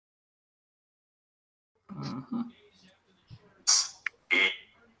Mm-hmm.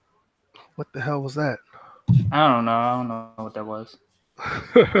 What the hell was that? I don't know what that was.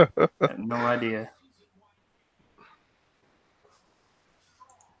 I have no idea.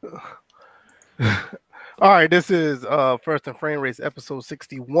 All right, this is First and Framerates episode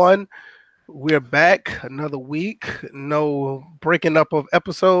 61. We're back another week. No breaking up of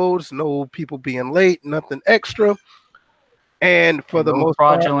episodes, no people being late, nothing extra. And for the No most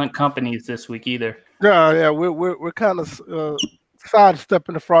part, fraudulent companies this week either. yeah, we're kind of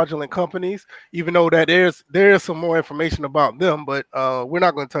sidestepping the fraudulent companies, even though that there is some more information about them, but we're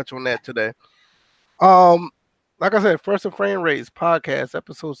not going to touch on that today. Like I said, First and Framerates podcast,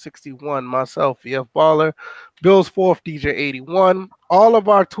 episode 61. Myself, VF Baller, Bill's Fourth, DJ 81. All of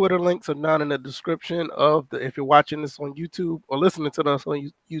our Twitter links are down in the description of the. If you're watching this on YouTube or listening to us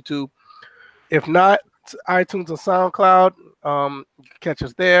on YouTube, if not, iTunes or SoundCloud, you can catch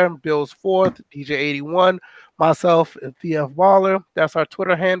us there. Bill's Fourth, DJ 81, myself, and VF Baller. That's our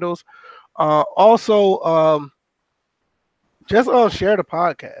Twitter handles. Also, just share the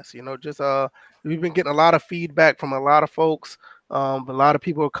podcast. We've been getting a lot of feedback from a lot of folks. A lot of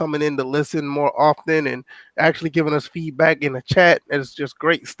people are coming in to listen more often and actually giving us feedback in the chat. It's just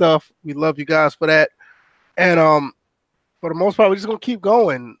great stuff. We love you guys for that. And for the most part, we're just gonna keep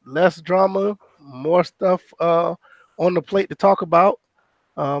going. Less drama, more stuff on the plate to talk about.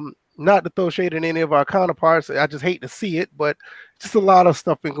 Not to throw shade in any of our counterparts. I just hate to see it, but just a lot of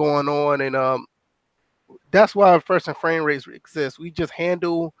stuff been going on, and that's why First and Framerates exists. We just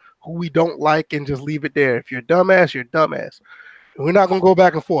handle who we don't like and just leave it there. If you're a dumbass, you're a dumbass. We're not gonna go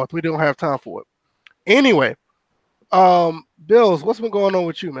back and forth. We don't have time for it. Anyway, Bills, what's been going on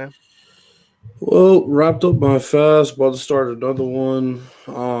with you, man? Well, wrapped up my fast, about to start another one.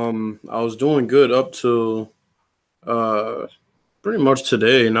 I was doing good up till pretty much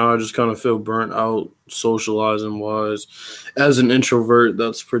today. Now I just kind of feel burnt out socializing wise. As an introvert,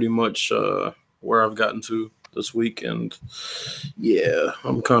 that's pretty much where I've gotten to this week, and yeah,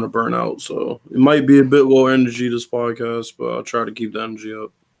 I'm kind of burnt out. So it might be a bit low energy this podcast, but I'll try to keep the energy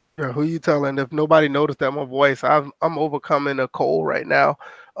up. Yeah, who you telling? If nobody noticed that my voice, I'm overcoming a cold right now.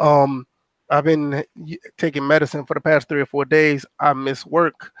 I've been taking medicine for the past 3 or 4 days. I missed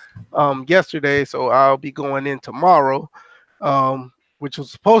work yesterday, so I'll be going in tomorrow, which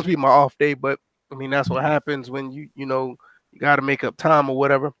was supposed to be my off day. But I mean, that's what happens when you got to make up time or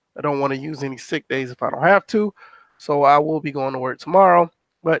whatever. I don't want to use any sick days if I don't have to, so I will be going to work tomorrow.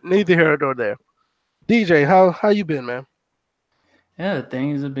 But neither here nor there. DJ, how you been, man? Yeah,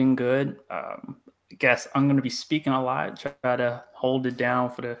 things have been good. I guess I'm going to be speaking a lot, try to hold it down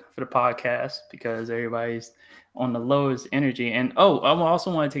for the podcast because everybody's on the lowest energy. And I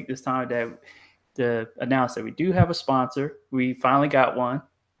also want to take this time to announce that we do have a sponsor. We finally got one,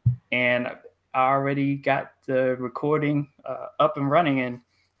 and I already got the recording up and running. And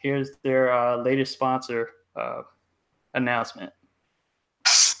here's their latest sponsor announcement.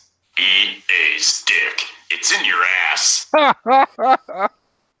 EA's dick. It's in your ass.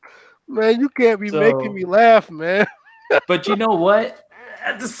 Man, you can't be making me laugh, man. But you know what?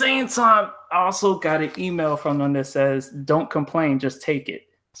 At the same time, I also got an email from them that says, don't complain, just take it.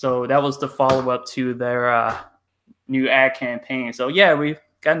 So that was the follow-up to their new ad campaign. So yeah, we've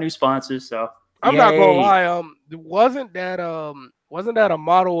got new sponsors. So I'm not gonna lie, wasn't that a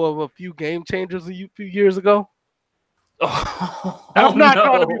model of a few Game Changers a few years ago? I'm not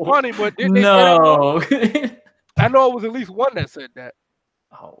trying to be funny, but no. I know it was at least one that said that.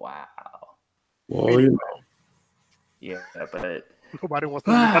 Oh wow. Well, yeah, but nobody wants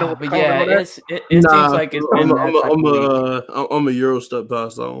to. But yeah, it seems like it's been. I'm a Euro step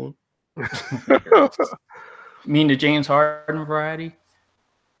past that one. You mean the James Harden variety?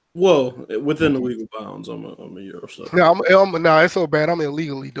 Well, within the legal bounds, I'm a Euro step. No, it's so bad. I'm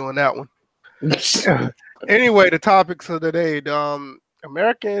illegally doing that one. Anyway, the topics of the day: the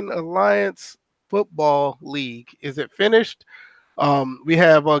American Alliance Football League. Is it finished? We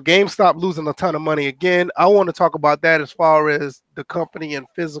have GameStop losing a ton of money again. I want to talk about that as far as the company and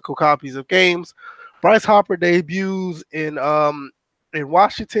physical copies of games. Bryce Harper debuts in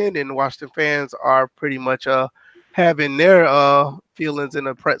Washington, and Washington fans are pretty much having their feelings in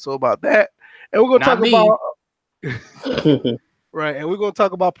a pretzel about that. And we're going to talk about right, and we're going to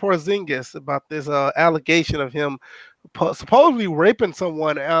talk about Porzingis, about this allegation of him supposedly raping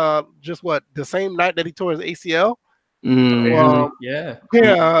someone just the same night that he tore his ACL. Yeah.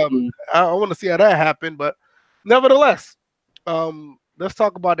 I want to see how that happened, but nevertheless, let's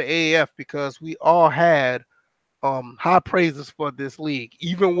talk about the AAF because we all had high praises for this league,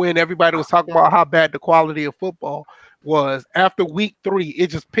 even when everybody was talking about how bad the quality of football was. After week 3, it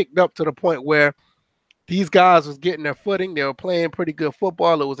just picked up to the point where these guys was getting their footing. They were playing pretty good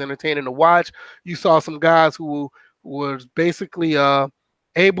football. It was entertaining to watch. You saw some guys who was basically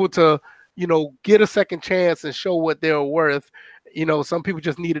able to, get a second chance and show what they were worth. Some people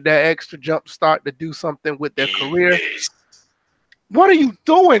just needed that extra jump start to do something with their career. What are you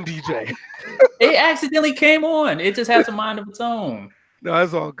doing, DJ? It accidentally came on. It just has a mind of its own. No,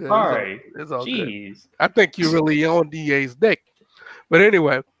 it's all good. Sorry. It's all Jeez. good. I think you really on DA's dick. But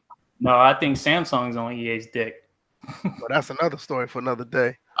anyway. No, I think Samsung's on EA's dick. Well, that's another story for another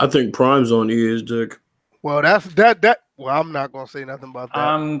day. I think Prime's on EA's dick. Well, that. Well, I'm not gonna say nothing about that.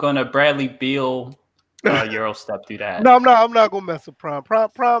 I'm gonna Bradley Beal Euro step through that. No, I'm not gonna mess with Prime.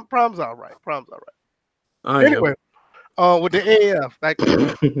 Prime's all right. Anyway, with the AAF, like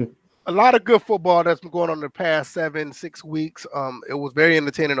a lot of good football that's been going on in the past 7-6 weeks. It was very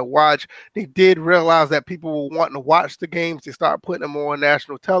entertaining to watch. They did realize that people were wanting to watch the games. They started putting them on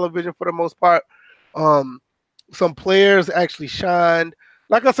national television for the most part. Some players actually shined.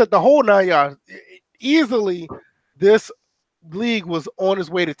 Like I said, the whole 9 yards. Easily, this league was on its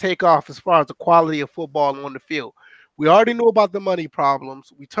way to take off as far as the quality of football on the field. We already knew about the money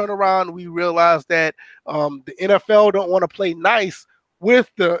problems. We turn around, we realized that the NFL don't want to play nice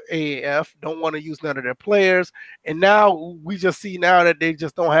with the AAF, don't want to use none of their players. And now we just see now that they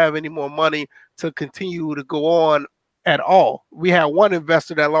just don't have any more money to continue to go on at all. We had one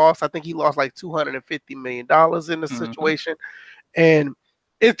investor that lost. I think he lost like $250 million in the situation. And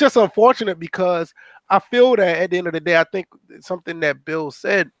it's just unfortunate because I feel that at the end of the day, I think something that Bill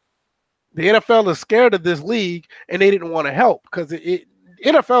said, the NFL is scared of this league and they didn't want to help because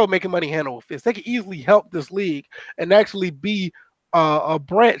NFL making money hand over fist. They could easily help this league and actually be a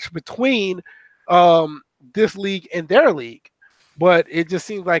branch between this league and their league. But it just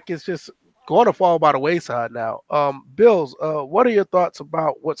seems like it's just going to fall by the wayside now. Bills, what are your thoughts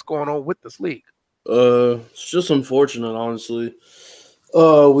about what's going on with this league? It's just unfortunate, honestly.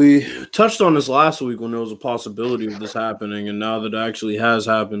 We touched on this last week when there was a possibility of this happening, and now that it actually has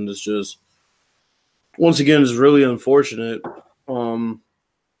happened, it's just once again it's really unfortunate.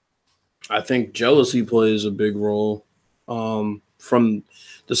 I think jealousy plays a big role from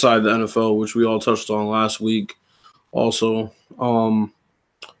the side of the NFL, which we all touched on last week. Also,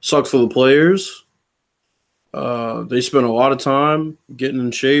 sucks for the players. They spent a lot of time getting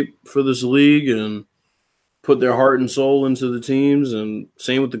in shape for this league and put their heart and soul into the teams, and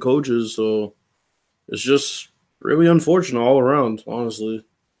same with the coaches. So it's just really unfortunate all around, honestly.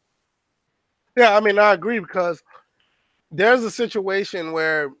 Yeah, I mean, I agree because there's a situation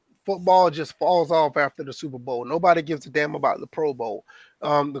where football just falls off after the Super Bowl. Nobody gives a damn about the Pro Bowl.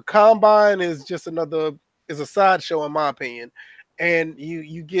 The Combine is just is a sideshow in my opinion. And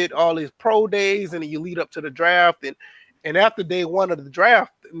you get all these pro days and you lead up to the draft. And after day one of the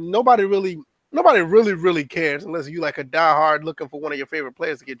draft, nobody really cares unless you like a diehard looking for one of your favorite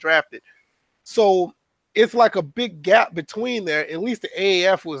players to get drafted. So it's like a big gap between there. At least the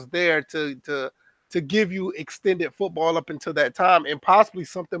AAF was there to give you extended football up until that time and possibly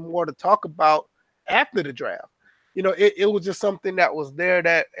something more to talk about after the draft. It was just something that was there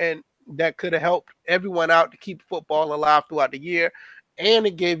that could have helped everyone out to keep football alive throughout the year, and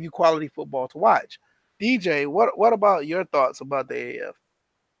it gave you quality football to watch. DJ, what about your thoughts about the AAF?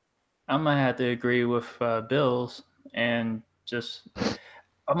 I'm gonna have to agree with Bills, and just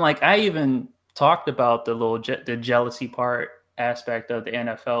I even talked about the jealousy part aspect of the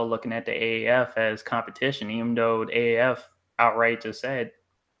NFL looking at the AAF as competition, even though the AAF outright just said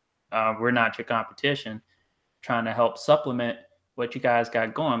we're not your competition, trying to help supplement what you guys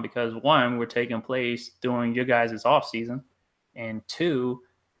got going, because one, we're taking place during your guys' off season, and two,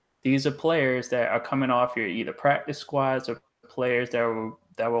 these are players that are coming off your either practice squads or players that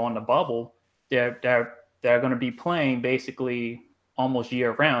were on the bubble. They're going to be playing basically almost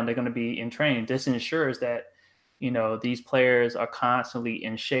year round. They're going to be in training. This ensures that these players are constantly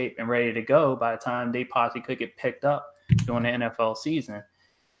in shape and ready to go by the time they possibly could get picked up during the NFL season.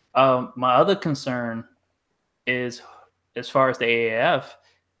 My other concern is, as far as the AAF,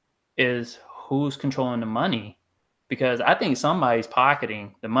 is who's controlling the money, because I think somebody's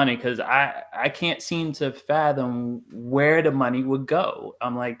pocketing the money, because I can't seem to fathom where the money would go.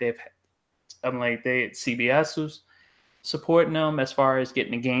 CBS was supporting them as far as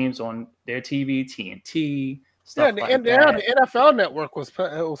getting the games on their TV, TNT, stuff like that. The NFL Network was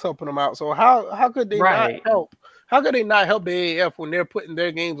helping them out. So how could they not help? How could they not help the AAF when they're putting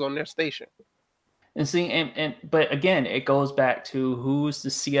their games on their station? And see, but again, it goes back to who's the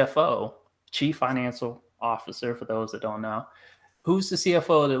CFO, Chief Financial Officer, for those that don't know. Who's the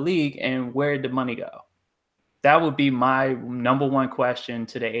CFO of the league, and where did the money go? that would be my number one question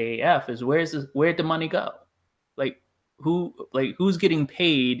to the AAF is where'd the money go? Who's getting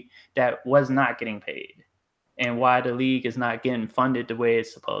paid that was not getting paid, and why the league is not getting funded the way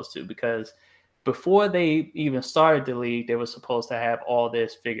it's supposed to? Because before they even started the league, they were supposed to have all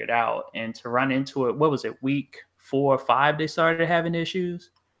this figured out, and to run into it, what was it, week 4 or 5 they started having issues?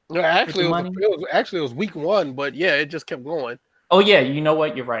 No, actually, it was week 1, but yeah, it just kept going. Oh yeah, you know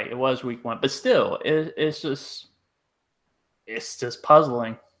what? You're right. It was week 1, but still, it's just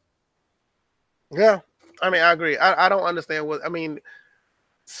puzzling. Yeah, I mean, I agree. I don't understand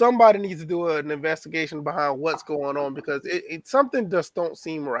somebody needs to do an investigation behind what's going on, because it something just don't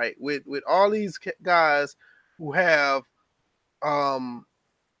seem right with all these guys who have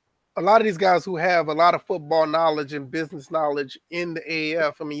a lot of these guys who have a lot of football knowledge and business knowledge in the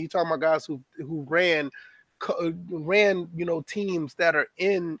AAF. I mean, you talking about guys who ran teams that was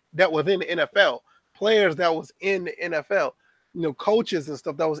in the NFL, players that was in the NFL, coaches and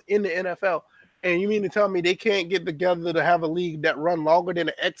stuff that was in the NFL. And you mean to tell me they can't get together to have a league that run longer than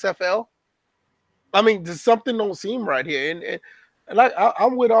the XFL? I mean, there's something don't seem right here. And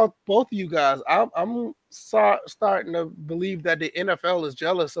I'm with both of you guys. I'm starting to believe that the NFL is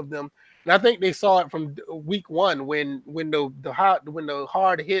jealous of them, and I think they saw it from week 1 when the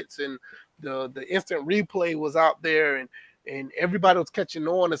hard hits and the instant replay was out there, and everybody was catching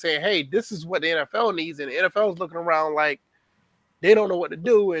on and saying, "Hey, this is what the NFL needs," and the NFL is looking around like they don't know what to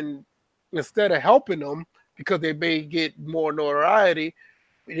do, and instead of helping them because they may get more notoriety,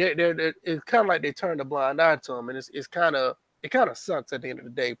 it's kind of like they turned a blind eye to them, and it kind of sucks at the end of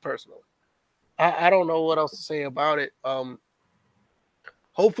the day. Personally, I don't know what else to say about it.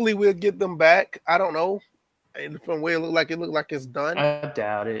 Hopefully we'll get them back. I don't know. And from where it looked like it's done. I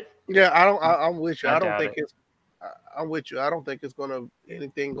doubt it. Yeah, I'm with you. I'm with you. I don't think it's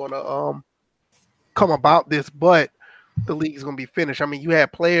anything gonna come about this, but the league's gonna be finished. I mean, you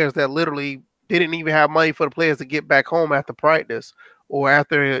had players that literally didn't even have money for the players to get back home after practice or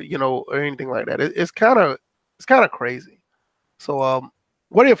after or anything like that. It's kind of crazy. So,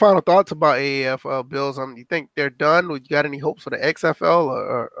 what are your final thoughts about AAF, Bills? You think they're done? You got any hopes for the XFL,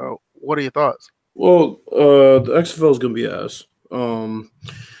 or what are your thoughts? Well, the XFL is gonna be ass.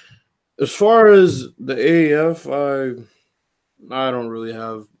 As far as the AAF, I don't really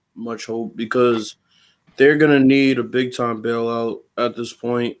have much hope because they're gonna need a big time bailout at this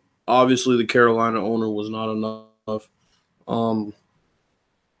point. Obviously, the Carolina owner was not enough.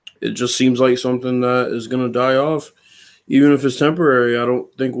 It just seems like something that is gonna die off. Even if it's temporary, I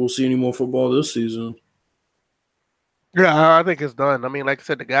don't think we'll see any more football this season. Yeah, I think it's done. I mean, like I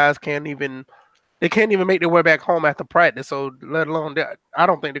said, the guys can't even make their way back home after practice. So, let alone that, I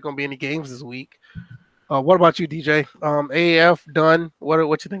don't think there's going to be any games this week. What about you, DJ? AAF done.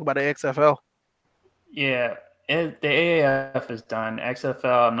 What you think about the XFL? Yeah, the AAF is done.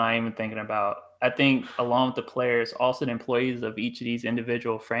 XFL, I'm not even thinking about. I think along with the players, also the employees of each of these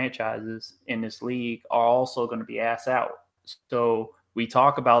individual franchises in this league are also going to be asked out. So we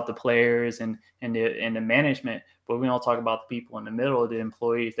talk about the players and the management, but we don't talk about the people in the middle, the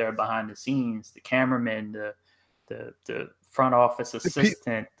employees that are behind the scenes, the cameramen, the front office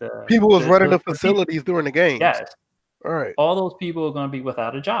assistant, the people was running the facilities during the games. Yes, all right. All those people are going to be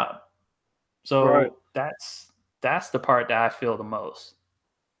without a job. So that's the part that I feel the most.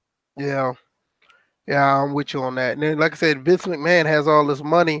 Yeah. Yeah, I'm with you on that. And then, like I said, Vince McMahon has all this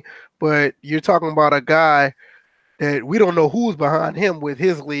money, but you're talking about a guy that we don't know who's behind him with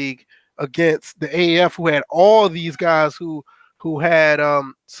his league against the AAF, who had all these guys who had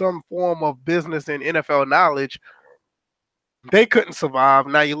some form of business and NFL knowledge. They couldn't survive.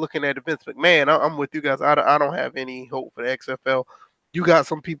 Now you're looking at Vince McMahon. I'm with you guys. I don't have any hope for the XFL. You got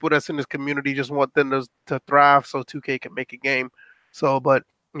some people that's in this community just want them to thrive so 2K can make a game. So, but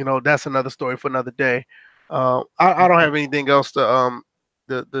that's another story for another day. I don't have anything else to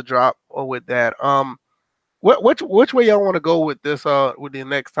drop or with that. Which way y'all want to go with this? With the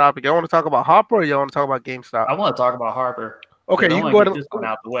next topic, y'all want to talk about Harper or y'all want to talk about GameStop? I want to talk about Harper. Okay, you can go ahead and get this one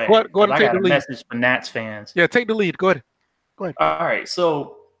out the way. Go ahead and I take got the a lead. Message for Nats fans. Yeah, take the lead. Go ahead. All right.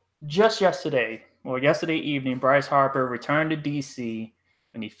 So just yesterday evening, Bryce Harper returned to DC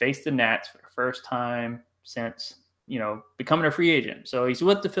and he faced the Nats for the first time since becoming a free agent. So he's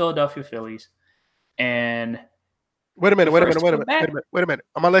with the Philadelphia Phillies. And wait a minute.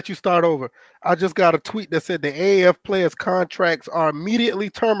 I'm gonna let you start over. I just got a tweet that said the AAF players' contracts are immediately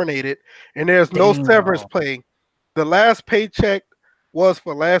terminated, and there's no severance pay. The last paycheck was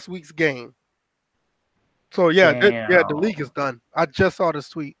for last week's game. So the league is done. I just saw this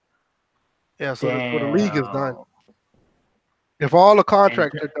tweet. Yeah, so the league is done. If all the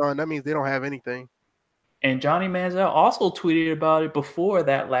contracts are done, that means they don't have anything. And Johnny Manziel also tweeted about it before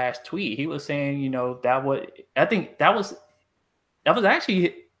that last tweet. He was saying, I think that was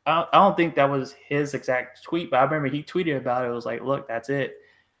actually, I don't think that was his exact tweet, but I remember he tweeted about it. It was like, look, that's it.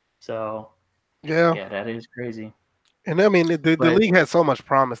 So, yeah, that is crazy. And I mean, the league has so much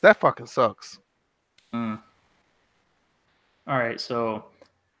promise. That fucking sucks. All right. So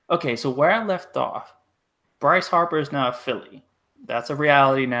where I left off, Bryce Harper is now a Philly. That's a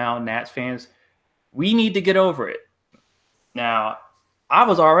reality now. Nats fans, we need to get over it. Now, I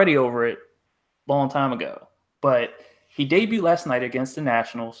was already over it a long time ago, but he debuted last night against the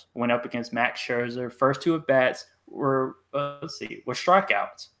Nationals, went up against Max Scherzer. First two at bats were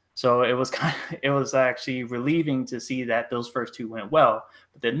strikeouts. So it was actually relieving to see that those first two went well.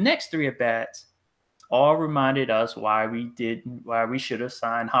 But the next three at bats all reminded us why we should have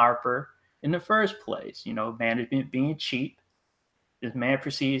signed Harper in the first place. Management being cheap. This man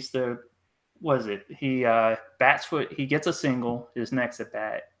proceeds to, he bats foot, he gets a single his next at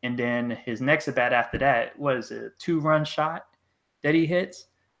bat, and then his next at bat after that was a 2-run shot that he hits,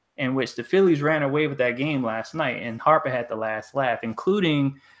 in which the Phillies ran away with that game last night, and Harper had the last laugh,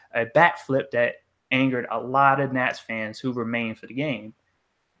 including a bat flip that angered a lot of Nats fans who remained for the game.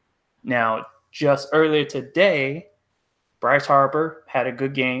 Now, just earlier today, Bryce Harper had a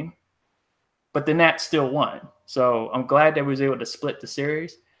good game, but the Nats still won. So I'm glad that we was able to split the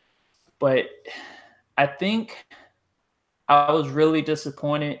series. But I think I was really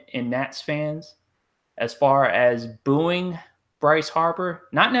disappointed in Nats fans as far as booing Bryce Harper,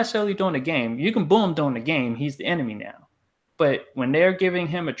 not necessarily during the game. You can boo him during the game. He's the enemy now. But when they're giving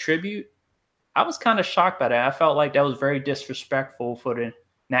him a tribute, I was kind of shocked by that. I felt like that was very disrespectful for the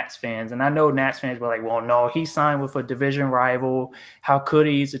Nats fans. And I know Nats fans were like, well, no, he signed with a division rival. How could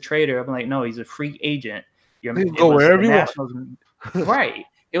he? He's a traitor. I'm like, no, he's a free agent. You can go wherever you want. Right.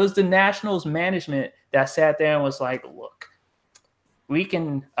 It was the Nationals management that sat there and was like, look, we're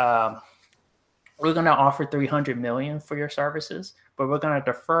going to offer $300 million for your services, but we're going to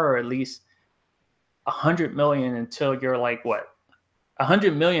defer at least $100 million until you're like, what?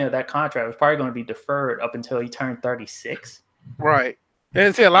 $100 million of that contract was probably going to be deferred up until he turned 36. Right.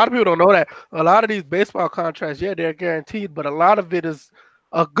 And see, a lot of people don't know that. A lot of these baseball contracts, yeah, they're guaranteed, but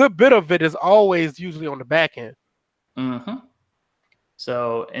a good bit of it is always usually on the back end. Mm-hmm.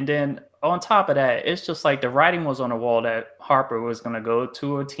 So, and then on top of that, it's just like the writing was on the wall that Harper was going to go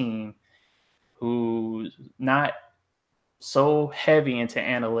to a team who's not so heavy into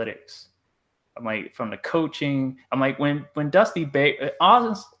analytics. I'm like, from the coaching, I'm like, when Dusty Baker,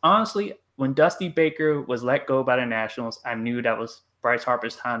 honestly, when Dusty Baker was let go by the Nationals, I knew that was Bryce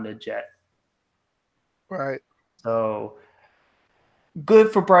Harper's time to jet. Right. So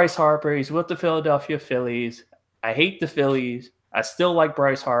good for Bryce Harper. He's with the Philadelphia Phillies. I hate the Phillies. I still like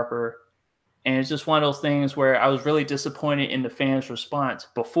Bryce Harper. And it's just one of those things where I was really disappointed in the fans' response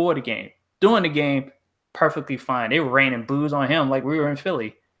before the game. During the game, perfectly fine. They were raining boos on him like we were in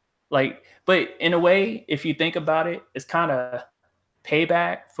Philly. But in a way, if you think about it, it's kind of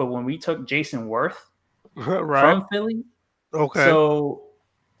payback for when we took Jason Worth from Philly. Okay. So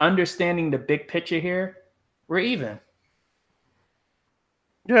understanding the big picture here, we're even.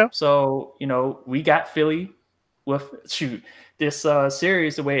 Yeah. So, we got Philly with this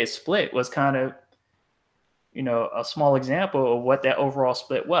series, the way it split was kind of, a small example of what that overall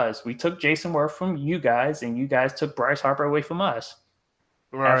split was. We took Jason Worth from you guys, and you guys took Bryce Harper away from us.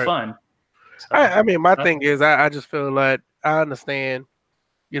 Right. Have fun. So, I mean, my thing is, I just feel like I understand,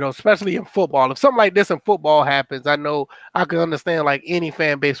 especially in football. If something like this in football happens, I know I can understand like any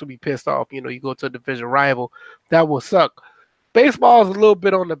fan base would be pissed off. You go to a division rival, that will suck. Baseball is a little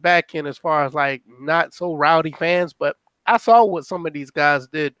bit on the back end as far as like not so rowdy fans, but I saw what some of these guys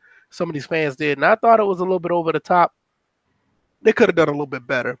did, some of these fans did, and I thought it was a little bit over the top. They could have done a little bit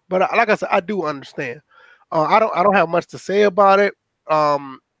better, but like I said, I do understand. I don't have much to say about it. Let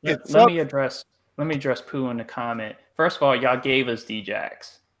me address Pooh in the comment. First of all, y'all gave us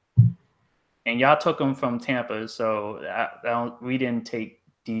D-Jax, and y'all took him from Tampa, so we didn't take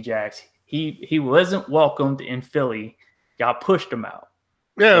D-Jax. He wasn't welcomed in Philly. Y'all pushed him out.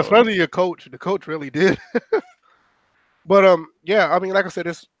 Yeah, especially your coach. The coach really did. But yeah, I mean, like I said,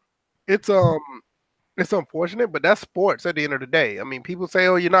 it's unfortunate, but that's sports at the end of the day. I mean, people say,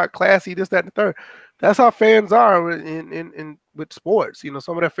 "Oh, you're not classy," this, that, and the third. That's how fans are in with sports.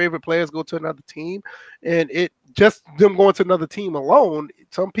 Some of their favorite players go to another team, and it just them going to another team alone.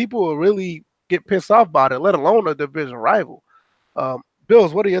 Some people will really get pissed off about it, let alone a division rival.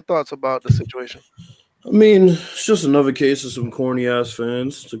 Bills, what are your thoughts about the situation? I mean, it's just another case of some corny ass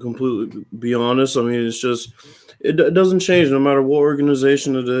fans, to completely be honest. I mean, It doesn't change no matter what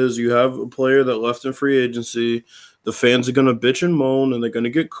organization it is. You have a player that left in free agency. The fans are going to bitch and moan, and they're going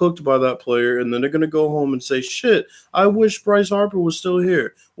to get cooked by that player, and then they're going to go home and say, shit, I wish Bryce Harper was still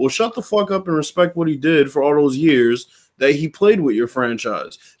here. Well, shut the fuck up and respect what he did for all those years that he played with your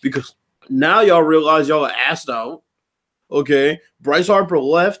franchise. Because now y'all realize y'all are assed out. Okay, Bryce Harper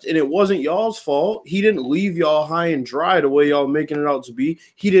left, and it wasn't y'all's fault. He didn't leave y'all high and dry the way y'all making it out to be.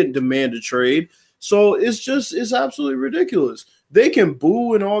 He didn't demand a trade. So it's absolutely ridiculous. They can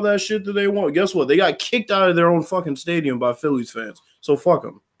boo and all that shit that they want. Guess what? They got kicked out of their own fucking stadium by Phillies fans. So fuck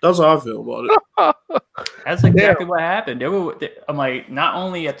them. That's how I feel about it. That's exactly what happened. I'm like, not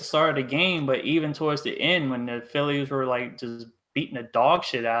only at the start of the game, but even towards the end when the Phillies were like just beating the dog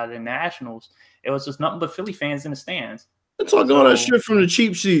shit out of the Nationals. It was just nothing but Philly fans in the stands. They're talking all that shit from the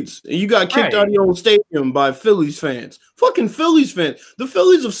cheap seats. And you got kicked out of your own stadium by Phillies fans. Fucking Phillies fans. The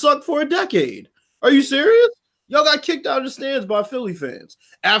Phillies have sucked for a decade. Are you serious? Y'all got kicked out of the stands by Philly fans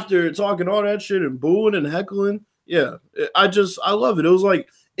after talking all that shit and booing and heckling. Yeah, I love it. It was like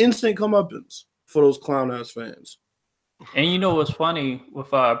instant comeuppance for those clown-ass fans. And you know what's funny with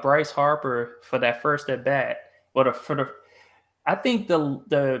Bryce Harper for that first at bat? I think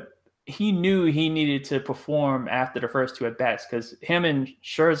he knew he needed to perform after the first two at bats because him and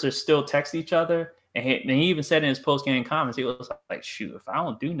Scherzer still text each other. And he even said in his post-game comments, he was like, shoot, if I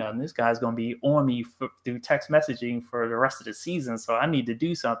don't do nothing, this guy's going to be on me through text messaging for the rest of the season, so I need to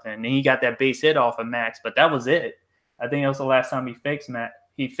do something. And he got that base hit off of Max, but that was it. I think that was the last time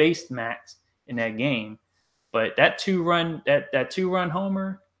he faced Max in that game. But that two-run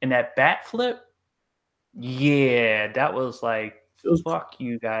homer and that bat flip, yeah, that was like, fuck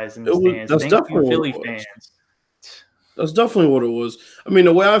you guys in the stands. Thank you, Philly fans. That's definitely what it was. I mean,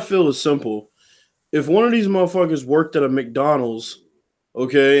 the way I feel is simple. If one of these motherfuckers worked at a McDonald's,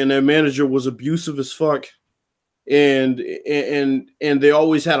 okay, and their manager was abusive as fuck, and they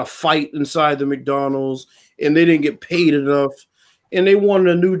always had a fight inside the McDonald's, and they didn't get paid enough, and they wanted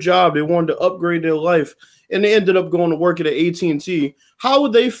a new job, they wanted to upgrade their life, and they ended up going to work at AT&T, how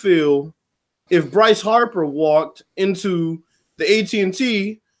would they feel if Bryce Harper walked into the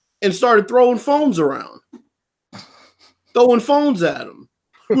AT&T and started throwing phones around? Throwing phones at them.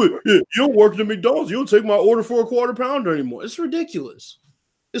 You don't work at McDonald's. You don't take my order for a quarter pounder anymore. It's ridiculous.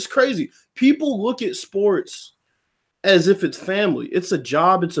 It's crazy. People look at sports as if it's family. It's a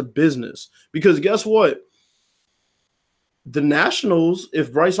job. It's a business. Because guess what? The Nationals,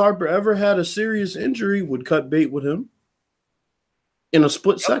 if Bryce Harper ever had a serious injury, would cut bait with him in a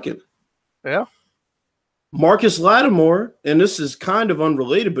split second. Yeah. Marcus Lattimore, and this is kind of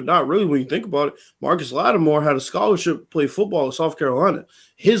unrelated, but not really when you think about it. Marcus Lattimore had a scholarship to play football at South Carolina.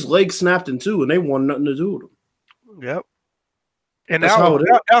 His leg snapped in two, and they wanted nothing to do with him. Yep. And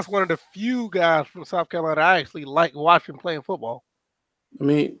that's one of the few guys from South Carolina I actually like watching playing football. I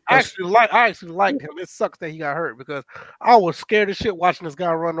mean, I actually liked him. It sucks that he got hurt because I was scared as shit watching this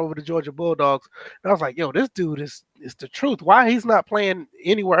guy run over the Georgia Bulldogs. And I was like, yo, this dude is the truth. Why he's not playing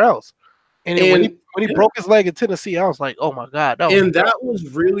anywhere else? And when he broke his leg in Tennessee, I was like, oh, my God. That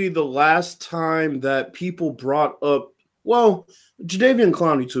was really the last time that people brought up, well, Jadeveon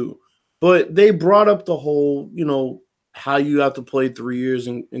Clowney too, but they brought up the whole, how you have to play 3 years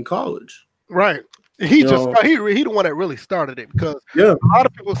in college. Right. He the one that really started it because a lot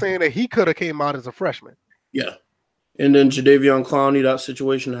of people saying that he could have came out as a freshman. Yeah. And then Jadeveon Clowney, that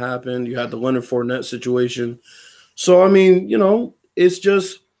situation happened. You had the Leonard Fournette situation. So, I mean, it's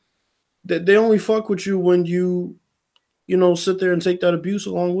just that they only fuck with you when you sit there and take that abuse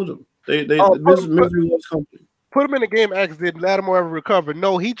along with them. Misery loves company. Put him in the game. Did Lattimore ever recover?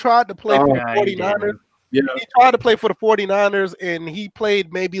 No, he tried to play for the 49ers. Yeah. He tried to play for the 49ers, and he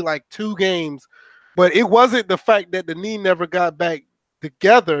played maybe like 2 games. But it wasn't the fact that the knee never got back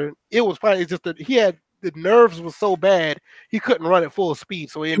together. It was fine. It's just that the nerves was so bad he couldn't run at full speed.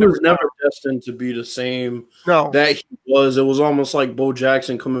 So he was never destined to be the same that he was. It was almost like Bo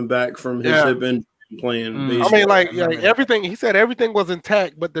Jackson coming back from his hip injury playing baseball. I mean, everything. He said everything was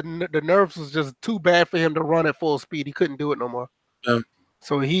intact, but the nerves was just too bad for him to run at full speed. He couldn't do it no more. Yeah.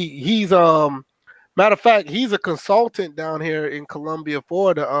 So he's matter of fact, he's a consultant down here in Columbia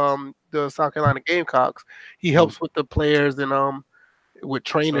for the South Carolina Gamecocks. He helps with the players and with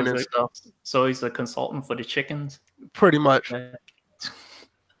training and stuff. So he's a consultant for the chickens? Pretty much.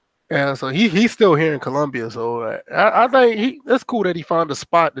 Yeah, so he's still here in Columbia. So I think it's cool that he found a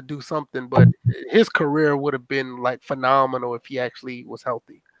spot to do something, but his career would have been like phenomenal if he actually was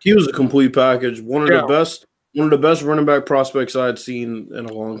healthy. He was a complete package. One of the best running back prospects I'd seen in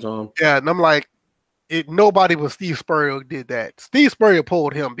a long time. Yeah, and I'm like, nobody but Steve Spurrier did that. Steve Spurrier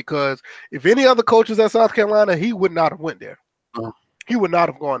pulled him because if any other coaches at South Carolina, he would not have went there. He would not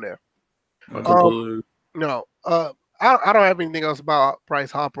have gone there. I completely No, I don't have anything else about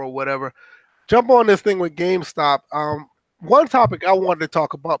Bryce Harper or whatever. Jump on this thing with GameStop. One topic I wanted to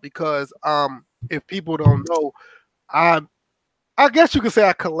talk about because if people don't know, I guess you could say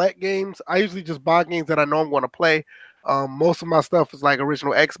I collect games. I usually just buy games that I know I'm going to play. Most of my stuff is like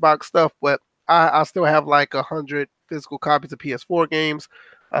original Xbox stuff, but I still have like 100 physical copies of PS4 games.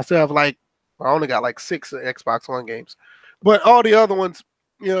 I still have I only got like 6 Xbox One games, but all the other ones,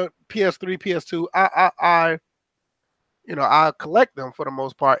 PS3, PS2, I collect them for the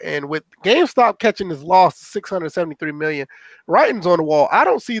most part. And with GameStop catching this loss of $673 million, writing's on the wall. I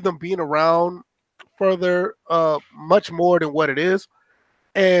don't see them being around further, much more than what it is.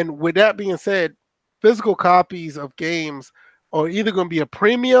 And with that being said, physical copies of games are either going to be a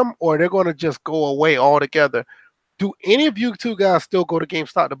premium or they're going to just go away altogether. Do any of you two guys still go to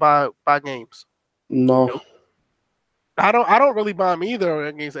GameStop to buy games? no. I don't really buy them either.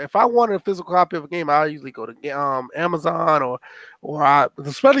 If I wanted a physical copy of a game, I usually go to Amazon or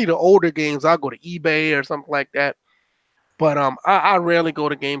especially the older games, I'll go to eBay or something like that. But I rarely go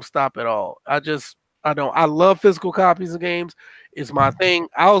to GameStop at all. I don't. I love physical copies of games. It's my thing.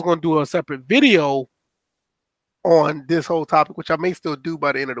 I was going to do a separate video on this whole topic, which I may still do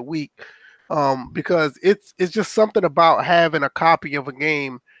by the end of the week, because it's just something about having a copy of a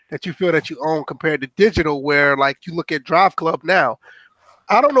game that you feel that you own compared to digital, where like you look at Drive Club now.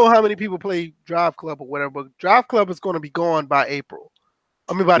 I don't know how many people play Drive Club or whatever, but Drive Club is going to be gone by April.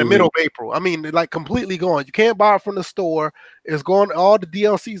 I mean, by the middle of April. I mean, like completely gone. You can't buy it from the store. It's gone. All the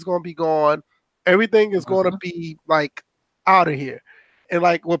DLC is going to be gone. Everything is going to be like out of here. And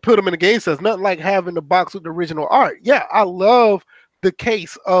like what Put 'em in the Game says, nothing like having the box with the original art. Yeah, I love the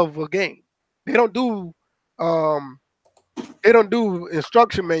case of a game. They don't do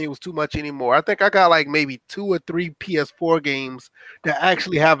instruction manuals too much anymore. I think I got like maybe 2 or 3 PS4 games that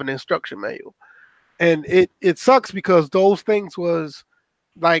actually have an instruction manual. And it sucks because those things was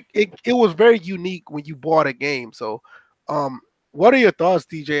like it was very unique when you bought a game. So what are your thoughts,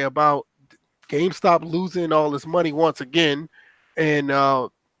 DJ, about GameStop losing all this money once again and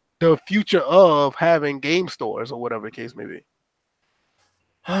the future of having game stores or whatever the case may be?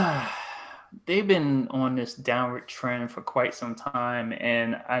 They've been on this downward trend for quite some time,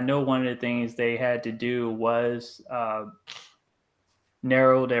 and I know one of the things they had to do was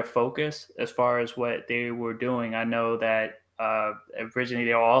narrow their focus as far as what they were doing. I know that originally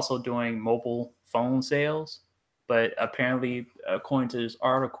they were also doing mobile phone sales, but apparently, according to this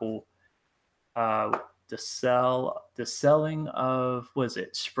article, the selling of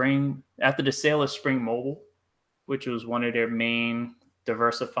Spring, after the sale of Spring Mobile, which was one of their main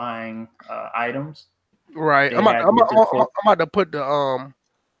diversifying items. Right. I'm about to put the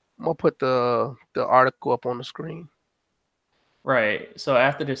the article up on the screen. Right. So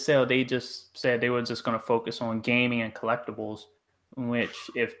after the sale, they just said they were just going to focus on gaming and collectibles, which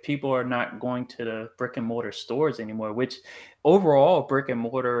if people are not going to the brick and mortar stores anymore, which overall brick and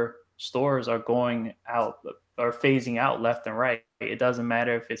mortar stores are going out or phasing out left and right. It doesn't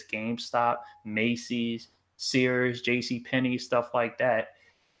matter if it's GameStop, Macy's, Sears, JCPenney, stuff like that.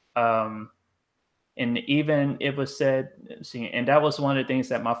 And even it was said, and that was one of the things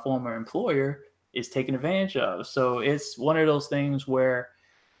that my former employer is taking advantage of. So it's one of those things where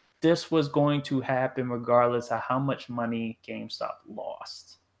this was going to happen regardless of how much money GameStop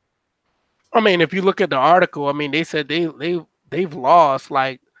lost. I mean, if you look at the article, I mean, they said they've lost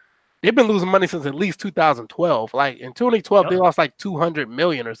they've been losing money since at least 2012. Like in 2012, They lost like $200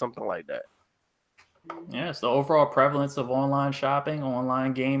 million or something like that. Yes, the overall prevalence of online shopping,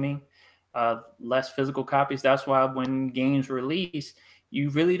 online gaming, less physical copies. That's why when games release, you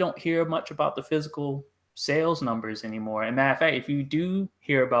really don't hear much about the physical sales numbers anymore. And matter of fact, if you do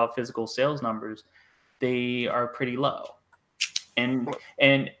hear about physical sales numbers, they are pretty low. And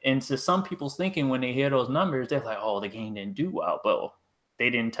to some people's thinking, when they hear those numbers, they're like, "Oh, the game didn't do well," but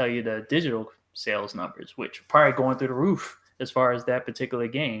they didn't tell you the digital sales numbers, which are probably going through the roof as far as that particular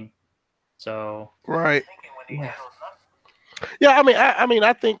game. So right, yeah. I mean,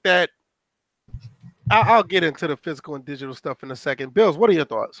 I think that I'll get into the physical and digital stuff in a second. Bills, what are your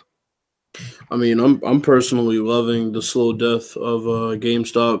thoughts? I mean, I'm personally loving the slow death of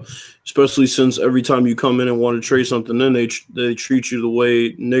GameStop, especially since every time you come in and want to trade something in, they treat you the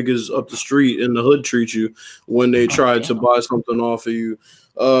way niggas up the street in the hood treat you when they try to buy something off of you.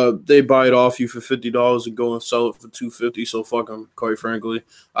 They buy it off you for $50 and go and sell it for $250. So fuck them, quite frankly.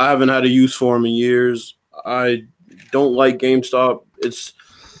 I haven't had a use for them in years. I don't like GameStop.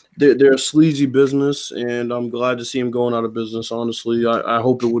 they're a sleazy business, and I'm glad to see them going out of business. Honestly, I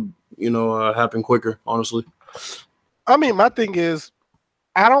hope it would happen quicker. Honestly, I mean, my thing is,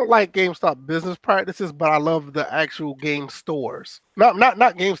 I don't like GameStop business practices, but I love the actual game stores. Not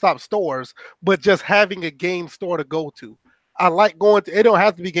GameStop stores, but just having a game store to go to. I like going to. It don't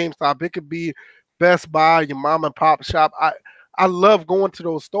have to be GameStop. It could be Best Buy, your mom and pop shop. I love going to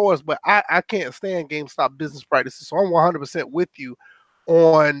those stores, but I can't stand GameStop business practices. So I'm 100% with you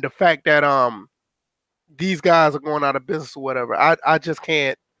on the fact that these guys are going out of business or whatever. I just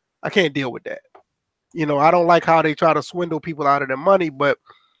can't. I can't deal with that. I don't like how they try to swindle people out of their money, but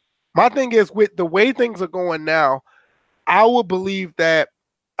my thing is with the way things are going now, I would believe that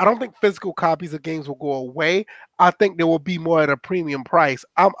I don't think physical copies of games will go away. I think there will be more at a premium price.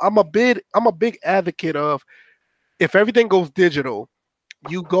 I'm a big advocate of if everything goes digital,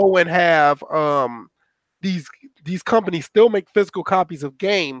 you go and have these companies still make physical copies of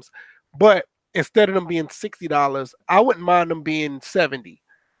games, but instead of them being $60, I wouldn't mind them being 70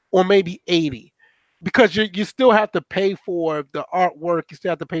 or maybe 80. Because you still have to pay for the artwork, you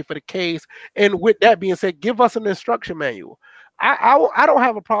still have to pay for the case, and with that being said, give us an instruction manual. I don't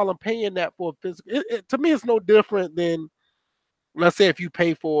have a problem paying that for a physical. To me, it's no different than, let's say, if you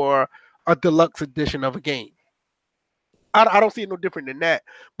pay for a deluxe edition of a game. I don't see it no different than that.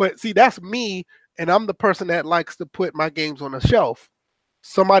 But see, that's me, and I'm the person that likes to put my games on a shelf.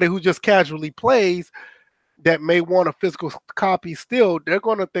 Somebody who just casually plays that may want a physical copy still, they're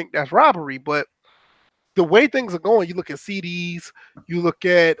going to think that's robbery, but the way things are going, you look at CDs, you look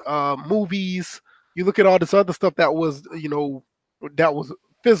at movies, you look at all this other stuff that was, that was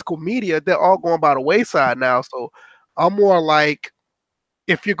physical media. They're all going by the wayside now. So I'm more like,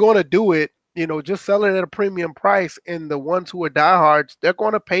 if you're going to do it, just sell it at a premium price. And the ones who are diehards, they're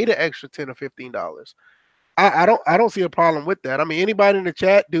going to pay the extra $10 or $15. I don't see a problem with that. I mean, anybody in the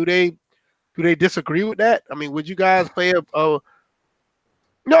chat, do they disagree with that? I mean, would you guys play a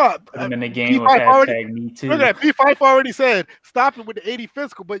no, I'm in the game P5 with hashtag already, me too. look at that. P5 already said stop it with the 80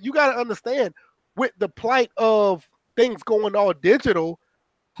 physical, but you got to understand with the plight of things going all digital.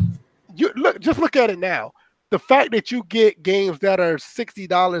 Just look at it now. The fact that you get games that are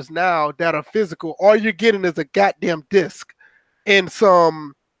 $60 now that are physical, all you're getting is a goddamn disc and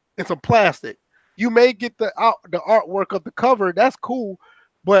some plastic. You may get the artwork of the cover. That's cool,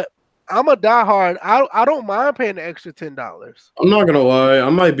 but I'm a diehard. I don't mind paying the extra $10. I'm not gonna lie, I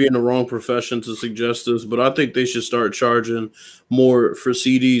might be in the wrong profession to suggest this, but I think they should start charging more for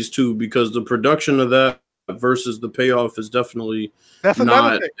CDs too, because the production of that versus the payoff is definitely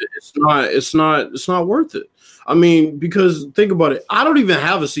not. It's not worth it. I mean, because think about it, I don't even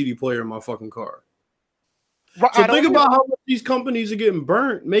have a CD player in my fucking car. Right, so think about how much these companies are getting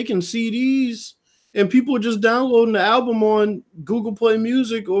burnt making CDs. And people are just downloading the album on Google Play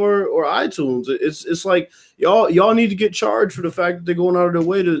Music or iTunes. It's like y'all need to get charged for the fact that they're going out of their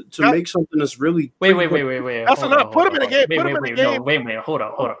way to make something that's really wait. That's enough. Put them in the game. Put them in the game. No, wait. Hold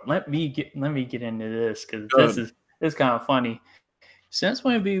on. Let me get into this because this is kind of funny. Since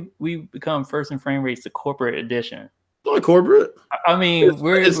when we become First and Framerates the corporate edition? Not corporate. I mean,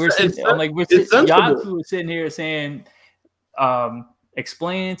 we're y'all two are sitting here saying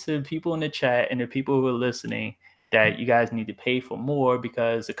explain to people in the chat and the people who are listening that you guys need to pay for more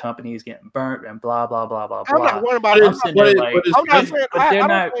because the company is getting burnt and blah blah blah blah blah. I'm not worried about it.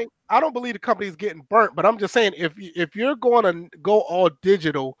 I don't believe the company is getting burnt, but I'm just saying if you're going to go all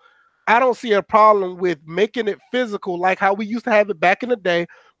digital, I don't see a problem with making it physical like how we used to have it back in the day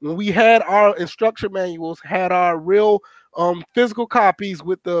when we had our instruction manuals, had our real physical copies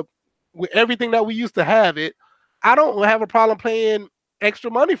with everything that we used to have it. I don't have a problem paying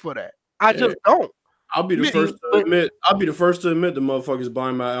extra money for that. I just don't. I'll be the first to admit the motherfuckers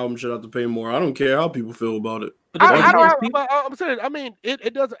buying my album should have to pay more. I don't care how people feel about it. I'm saying, I mean,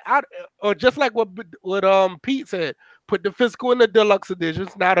 it doesn't. Or just like what Pete said, put the physical in the deluxe editions.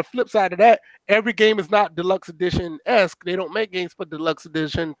 Now the flip side of that, every game is not deluxe edition-esque. They don't make games for deluxe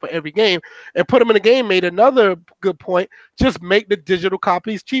edition for every game, and put them in a game. Made another good point. Just make the digital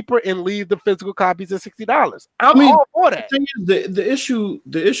copies cheaper and leave the physical copies at $60. I mean, all for that. The thing is,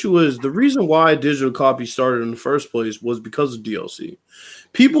 the issue is the reason why digital copies started in the first place was because of DLC.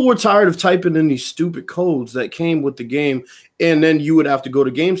 People were tired of typing in these stupid codes that came with the game, and then you would have to go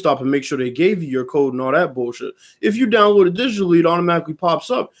to GameStop and make sure they gave you your code and all that bullshit. If you download it digitally, it automatically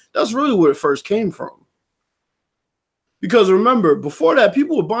pops up. That's really where it first came from. Because remember, before that,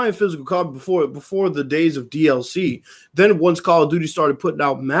 people were buying physical copies before the days of DLC. Then once Call of Duty started putting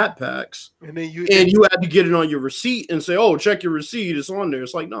out map packs, and you had to get it on your receipt and say, "Oh, check your receipt, it's on there."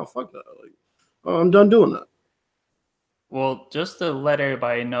 It's like, no, fuck that. Like, I'm done doing that. Well, just to let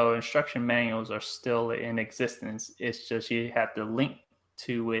everybody know, instruction manuals are still in existence. It's just you have to link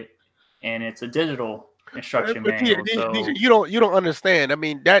to it, and it's a digital instruction But manual. So you don't understand. I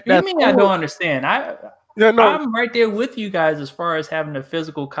mean what do you that's mean I don't understand? no. I'm right there with you guys as far as having the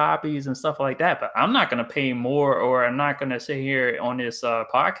physical copies and stuff like that, but I'm not going to pay more, or I'm not going to sit here on this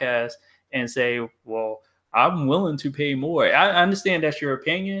podcast and say, well, I'm willing to pay more. I understand that's your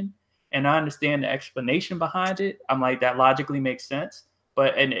opinion, and I understand the explanation behind it. I'm like, that logically makes sense.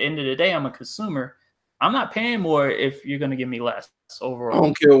 But at the end of the day, I'm a consumer. I'm not paying more if you're going to give me less I overall.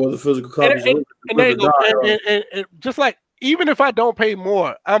 don't care what the physical copies are. And there you go. And just like, even if I don't pay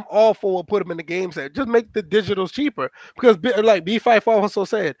more, I'm all for put them in the game set. Just make the digitals cheaper, because like B5 also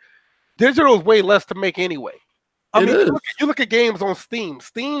said, digital is way less to make anyway. I mean, you look at games on Steam.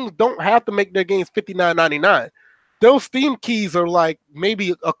 Steam don't have to make their games $59.99. Those Steam keys are like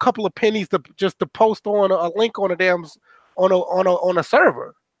maybe a couple of pennies to post on a link on a damn on a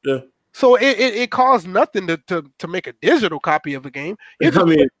server. Yeah. So it costs nothing to make a digital copy of a game. You're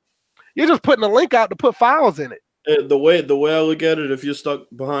just putting a link out to put files in it. The way I look at it, if you're stuck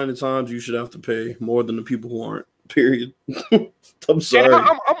behind the times, you should have to pay more than the people who aren't. Period. I'm sorry. And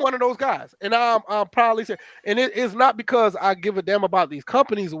I'm one of those guys, and I'm proudly saying, and it's not because I give a damn about these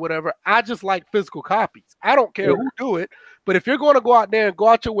companies or whatever. I just like physical copies. I don't care who do it, but if you're going to go out there and go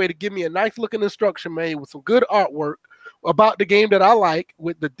out your way to give me a nice looking instruction manual with some good artwork about the game that I like,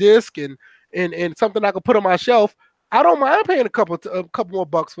 with the disc and something I can put on my shelf, I don't mind paying a couple more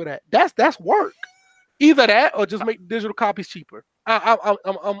bucks for that. That's work. Either that or just make digital copies cheaper.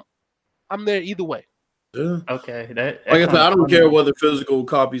 I'm there either way. Yeah. Okay. Like I said, I don't care whether physical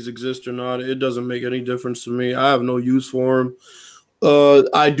copies exist or not. It doesn't make any difference to me. I have no use for them.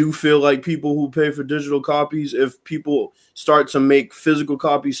 I do feel like people who pay for digital copies, if people start to make physical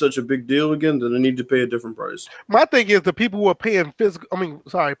copies such a big deal again, then they need to pay a different price. My thing is the people who are paying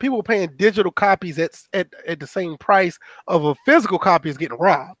people are paying digital copies at the same price of a physical copy is getting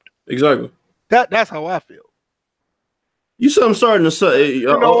robbed. Exactly. That's how I feel. You said I'm starting to say. You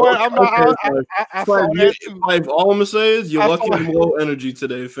know what? I'm not. I saw that too. Like, all I'm gonna say is you're lucky I'm low energy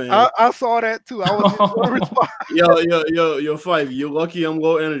today, fam. I saw that too. I was yo, Fife. You're lucky I'm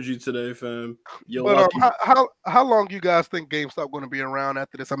low energy today, fam. You're lucky. How long you guys think GameStop going to be around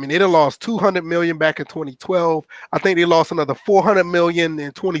after this? I mean, they lost $200 million back in 2012. I think they lost another $400 million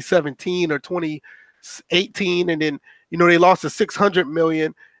in 2017 or 2018, and then they lost to $600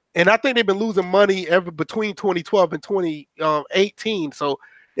 million. And I think they've been losing money ever between 2012 and 2018. So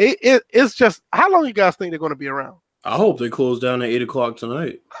it's just, how long you guys think they're going to be around? I hope they close down at 8:00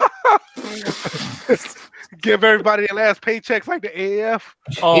 tonight. Give everybody their last paychecks like the AAF.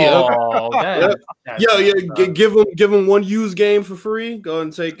 Oh, give them one used game for free. Go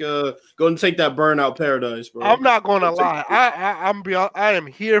and take that Burnout Paradise, bro. I'm not gonna lie. I am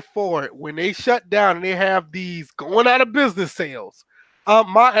here for it. When they shut down and they have these going out of business sales,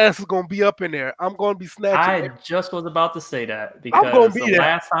 my ass is gonna be up in there. I'm gonna be snatching. I just was about to say that, because the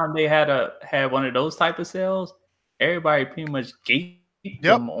last time they had one of those type of sales, everybody pretty much gaped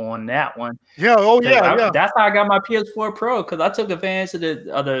them on that one. Yeah, that's how I got my PS4 Pro, because I took advantage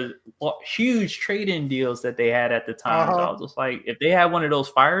of the huge trade-in deals that they had at the time. So I was just like, if they had one of those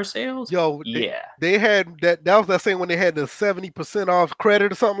fire sales, they had that. That was that same when they had the 70% off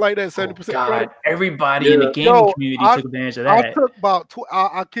credit or something like that. 70% credit. Everybody in the gaming community took advantage of that. I took about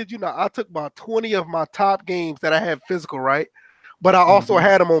I kid you not, I took about 20 of my top games that I had physical, right? But I also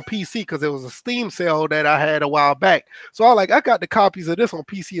had them on PC because there was a Steam sale that I had a while back. So I got the copies of this on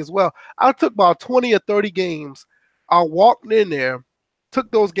PC as well. I took about 20 or 30 games. I walked in there,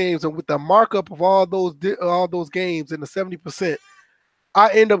 took those games, and with the markup of all those games and the 70%, I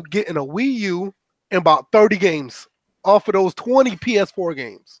end up getting a Wii U and about 30 games off of those 20 PS4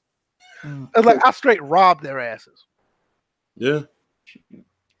 games. It's like I straight robbed their asses. Yeah.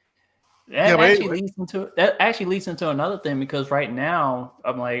 That actually leads into another thing, because right now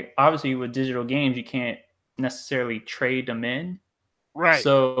I'm like, obviously with digital games you can't necessarily trade them in, right?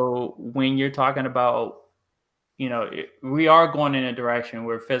 So when you're talking about, we are going in a direction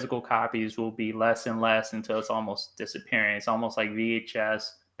where physical copies will be less and less until it's almost disappearing. It's almost like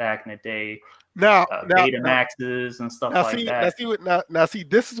VHS back in the day. Now Betamaxes and stuff like that. Now see,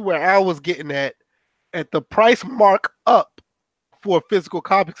 this is where I was getting at the price mark up for physical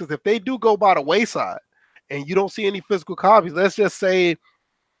copies, because if they do go by the wayside and you don't see any physical copies, let's just say,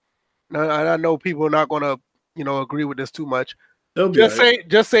 I know people are not going to agree with this too much. Just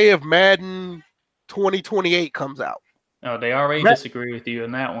say if Madden 2028 comes out. Oh, they already disagree with you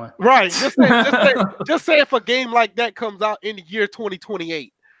on that one, right? Just say if a game like that comes out in the year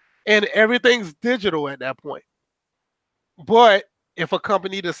 2028 and everything's digital at that point. But if a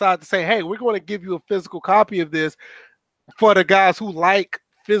company decides to say, hey, we're going to give you a physical copy of this for the guys who like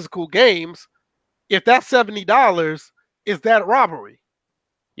physical games, if that's $70, is that robbery?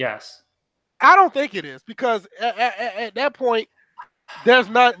 Yes. I don't think it is, because at that point,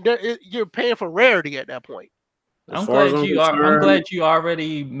 you're paying for rarity at that point. I'm glad you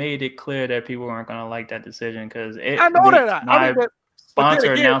already made it clear that people weren't going to like that decision, because I know that. My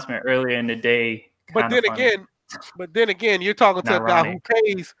sponsor announcement earlier in the day. But then again, you're talking to a guy who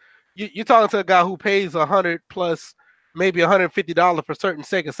pays. You're talking to a guy who pays $100 plus, maybe $150 for certain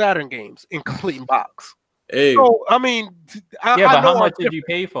Sega Saturn games in complete in box. Hey. So I mean, but how much did you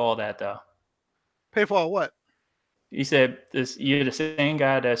pay for all that though? Pay for all what? You said you're the same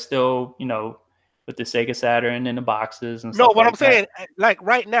guy that's still, with the Sega Saturn and the boxes and stuff. No, what I'm saying, like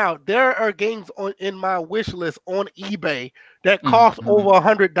right now, there are games in my wish list on eBay that cost over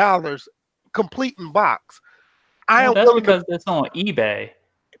 $100, complete in box. That's because it's on eBay.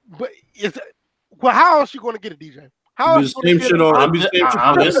 But how else you going to get it, DJ? How else you get it? I'm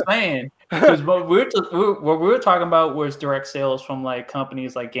just saying, because what we're talking about was direct sales from like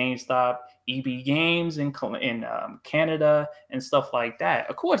companies like GameStop, EB Games in Canada and stuff like that.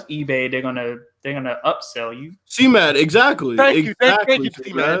 Of course, eBay they're gonna upsell you. CMAD, exactly. Thank you,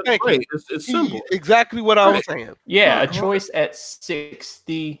 CMAD. Thank you. It's simple. Exactly what I was saying. Yeah, a choice at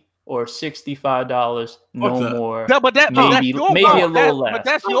 $60 or $65, no more. Maybe a little less. But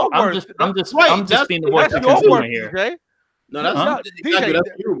that's your word. I'm just being the voice of consumer here. DJ. No, that's exactly that's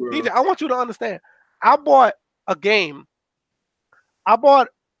you, bro. DJ, I want you to understand. I bought a game.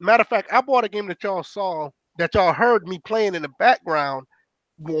 Matter of fact, I bought a game that y'all saw, that y'all heard me playing in the background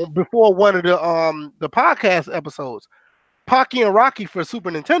before one of the podcast episodes. Pocky and Rocky for Super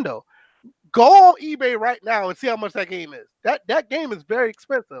Nintendo. Go on eBay right now and see how much that game is. That game is very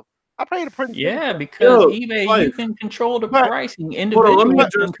expensive. I paid a pretty because eBay you can control the pricing individually. No,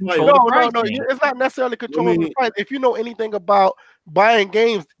 it's not necessarily controlling the price. If you know anything about buying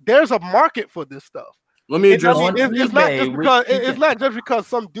games, there's a market for this stuff. Let me address it's not just because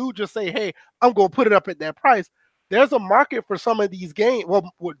some dude just say, hey, I'm gonna put it up at that price. There's a market for some of these games. Well,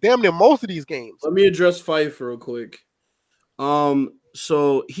 damn near most of these games. Let me address Fife real quick.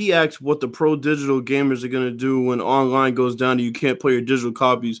 So he asked what the pro digital gamers are gonna do when online goes down and you can't play your digital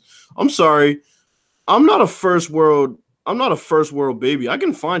copies. I'm sorry, I'm not a first world baby. I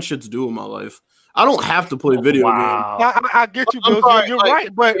can find shit to do in my life. I don't have to play video games. I get you, Bill. You're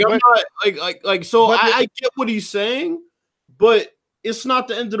right, but I'm not so I get what he's saying, but it's not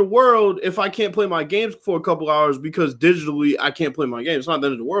the end of the world if I can't play my games for a couple hours because digitally I can't play my games. It's not the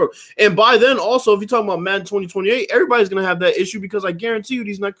end of the world. And by then, also, if you're talking about Madden 2028, everybody's going to have that issue because I guarantee you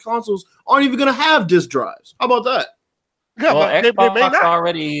these next consoles aren't even going to have disk drives. How about that? Yeah, well, Xbox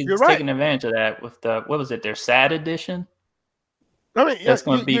already is taking advantage of that with their SAT edition? I mean, that's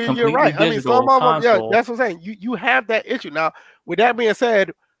going to be completely right. digital. I mean, some of them, that's what I'm saying. You have that issue. Now, with that being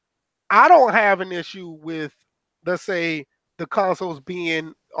said, I don't have an issue with, let's say, the consoles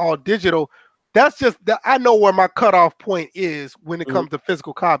being all digital. That's just I know where my cutoff point is when it comes to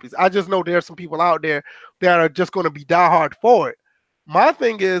physical copies. I just know there's some people out there that are just going to be diehard for it. My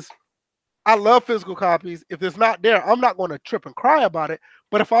thing is, I love physical copies. If it's not there, I'm not going to trip and cry about it.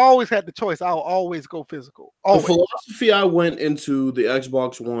 But if I always had the choice, I'll always go physical. Always. The philosophy I went into the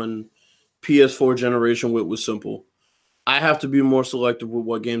Xbox One PS4 generation with was simple. I have to be more selective with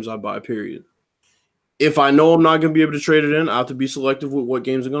what games I buy, period. If I know I'm not going to be able to trade it in, I have to be selective with what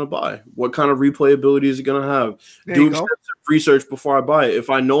games I'm going to buy. What kind of replayability is it going to have? Do extensive research before I buy it.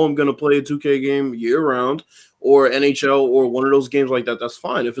 If I know I'm going to play a 2K game year-round or NHL or one of those games like that, that's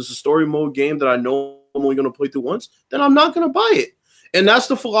fine. If it's a story mode game that I know I'm only going to play through once, then I'm not going to buy it. And that's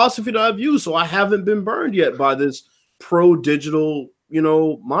the philosophy that I've used. So I haven't been burned yet by this pro-digital,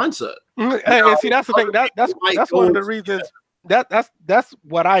 mindset. And see, that's the thing. That's one of the reasons. That's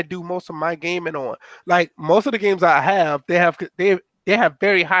what I do most of my gaming on. Like most of the games I have, they have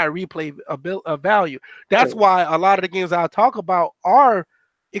very high replay value. That's why a lot of the games I talk about are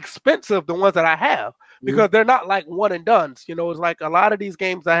expensive, the ones that I have, because they're not like one and dones. It's like a lot of these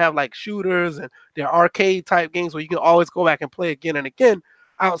games I have like shooters and they're arcade type games where you can always go back and play again and again.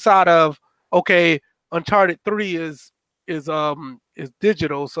 Outside of Uncharted 3 is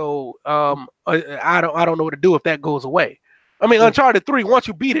digital, so I don't know what to do if that goes away. I mean, Uncharted 3, once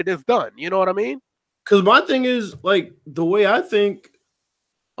you beat it, it's done. You know what I mean? Because my thing is, like, the way I think,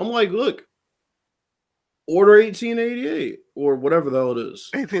 I'm like, look, order 1888 or whatever the hell it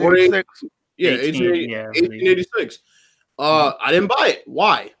is. 1886. Yeah, 1886. I didn't buy it.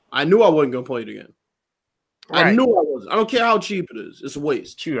 Why? I knew I wasn't going to play it again. Right. I knew I wasn't. I don't care how cheap it is. It's a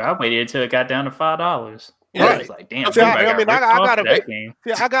waste. True. I waited until it got down to $5. And Right. I was like, damn, See, everybody I mean, got I ripped got off a that game.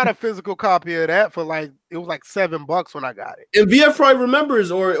 I got a physical copy of that for like it was like $7 when I got it. And VF probably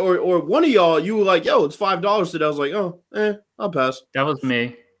remembers, or one of y'all, you were like, "Yo, it's $5 today." I was like, "Oh, I'll pass." That was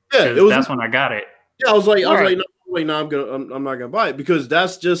me. Yeah, it was. That's when I got it. Yeah, I was like, Right. no, I'm not gonna buy it because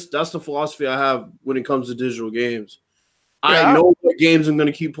that's the philosophy I have when it comes to digital games. Yeah, I know what games I'm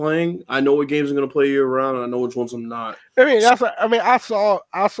gonna keep playing. I know what games I'm gonna play year round. And I know which ones I'm not. I mean, I saw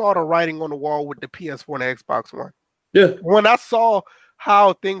the writing on the wall with the PS4 and the Xbox One. Yeah. When I saw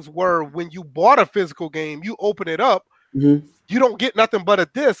how things were when you bought a physical game, you open it up, you don't get nothing but a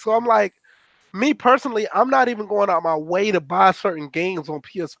disc. So I'm like, me personally, I'm not even going out my way to buy certain games on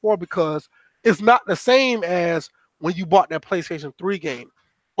PS4 because it's not the same as when you bought that PlayStation 3 game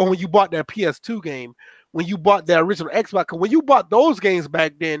or when you bought that PS2 game, when you bought that original Xbox. Because when you bought those games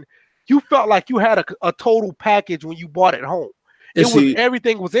back then, you felt like you had a total package when you bought it home.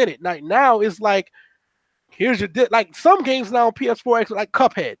 Everything was in it. Like now it's like, here's your like some games now on PS4 like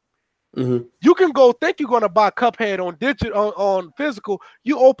Cuphead. You can go think you're gonna buy Cuphead on digital on physical.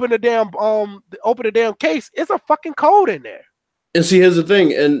 You open the damn case, it's a fucking code in there. And see, here's the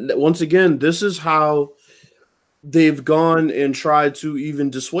thing, and once again, this is how they've gone and tried to even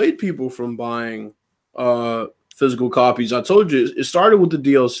dissuade people from buying physical copies. I told you it started with the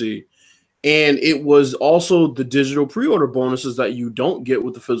DLC, and it was also the digital pre-order bonuses that you don't get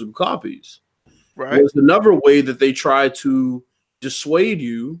with the physical copies. Right. There's another way that they try to dissuade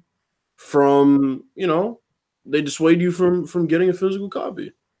you from, they dissuade you from getting a physical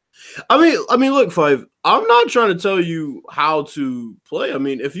copy. I mean, look, Five, I'm not trying to tell you how to play. I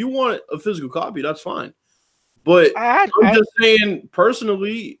mean, if you want a physical copy, that's fine. But I'm just saying,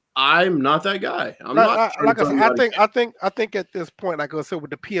 personally, I'm not that guy. I'm not. Like I think at this point, like I said,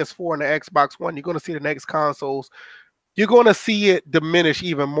 with the PS4 and the Xbox One, you're going to see the next consoles. You're going to see it diminish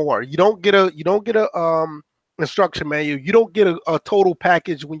even more. You don't get a instruction manual. You don't get a total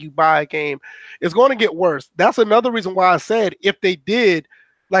package when you buy a game. It's going to get worse. That's another reason why I said if they did,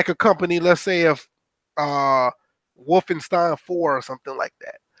 like a company, let's say if Wolfenstein 4 or something like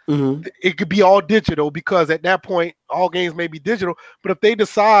that, it could be all digital because at that point all games may be digital. But if they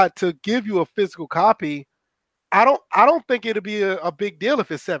decide to give you a physical copy, I don't think it'll be a big deal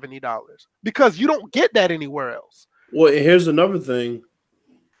if it's $70 because you don't get that anywhere else. Well, here's another thing.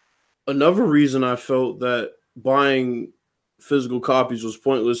 Another reason I felt that buying physical copies was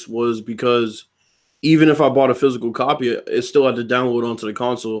pointless was because even if I bought a physical copy, it still had to download onto the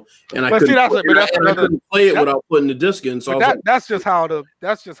console, and I couldn't play it without putting the disc in. So that's just how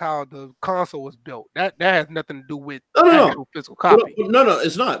the console was built. That has nothing to do with actual physical copy. No,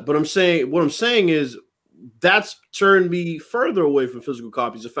 it's not. But what I'm saying is that's turned me further away from physical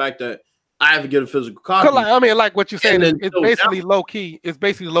copies. The fact that I have to get a physical copy. I mean, like what you're saying, it's basically low key. It's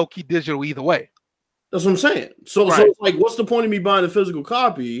basically low key digital either way. That's what I'm saying. So it's like, what's the point of me buying a physical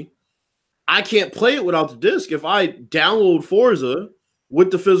copy? I can't play it without the disc. If I download Forza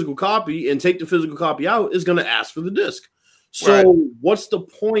with the physical copy and take the physical copy out, it's going to ask for the disc. So what's the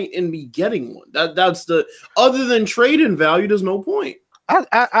point in me getting one? That's the other than trade-in value. There's no point.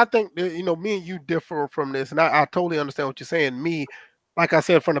 I think me and you differ from this, and I totally understand what you're saying. Me, like I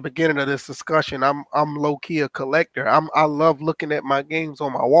said from the beginning of this discussion, I'm low key a collector. I love looking at my games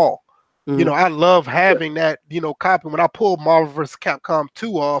on my wall. I love having that, copy. When I pull Marvel vs. Capcom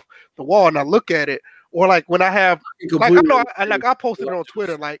 2 off the wall and I look at it, or like when I have, I posted it on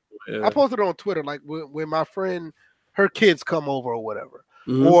Twitter, I posted it on Twitter, like when my friend, her kids come over or whatever,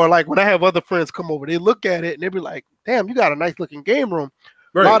 or like when I have other friends come over, they look at it and they be like, "Damn, you got a nice looking game room."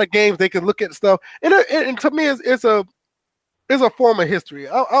 Right. A lot of games they can look at stuff, and to me, it's a form of history.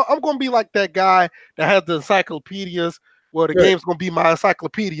 I'm gonna be like that guy that has the encyclopedias. Well, the game's going to be my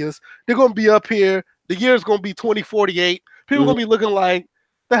encyclopedias. They're going to be up here. The year's going to be 2048. People going to be looking like,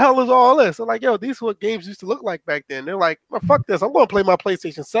 the hell is all this? I'm like, yo, these are what games used to look like back then. They're like, well, fuck this. I'm going to play my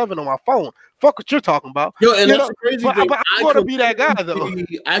PlayStation 7 on my phone. Fuck what you're talking about. Yo, and that's the crazy thing. But I'm going to be that guy, though.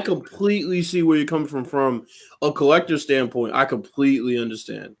 I completely see where you're coming from a collector standpoint. I completely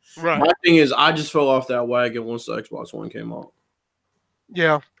understand. Right. My thing is, I just fell off that wagon once the Xbox One came out.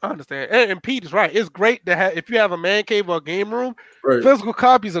 Yeah, I understand. And Pete is right. It's great to have, if you have a man cave or a game room, physical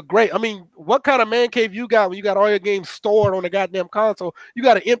copies are great. I mean, what kind of man cave you got when you got all your games stored on the goddamn console? You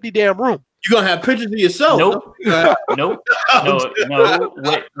got an empty damn room. You're going to have pictures of yourself. Nope. No.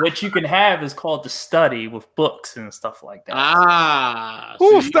 What you can have is called the study with books and stuff like that.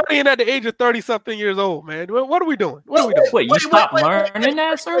 Who's studying at the age of 30-something years old, man? What are we doing? Wait, you stopped learning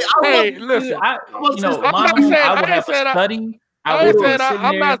that, sir? Hey, listen. I would have a study.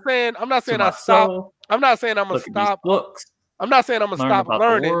 I'm not saying I stopped. I'm not saying I'm gonna stop. Books. I'm not saying I'm gonna Learn stop about the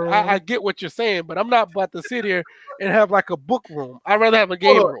learning. world. I get what you're saying, but I'm not about to sit here and have like a book room. I'd rather have a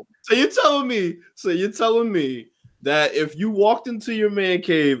game room. So you're telling me that if you walked into your man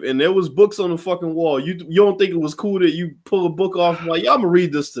cave and there was books on the fucking wall, you don't think it was cool that you pull a book off and like, yeah, I'm gonna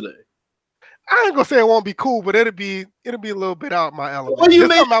read this today. I ain't gonna say it won't be cool, but it'll be a little bit out of my element. What do you It's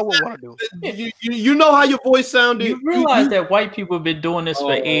mean? something I wouldn't want to do. You know how your voice sounded. You realize that white people have been doing this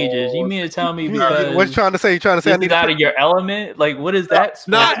for ages. You mean to tell me because What you trying to say? You trying to say I this need is out to of your element? Like, what is that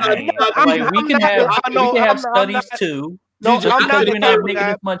supposed to mean? Like, we can have studies too. No, Just I'm because not we're not saying making that.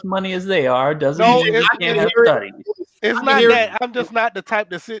 as much money as they are doesn't No, mean we can't have studies. It's not that. I'm just not the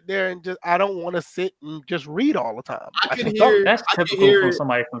type to sit there and I don't want to sit and just read all the time. That's typical from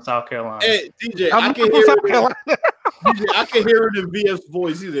somebody from South Carolina. Hey, DJ, I'm from South Carolina. DJ, I can hear it in VF's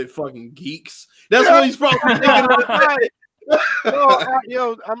voice. He's like, fucking geeks. That's what he's probably thinking.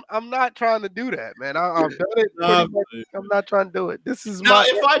 I'm not trying to do that, man. I've done it. I'm not trying to do it. This is now,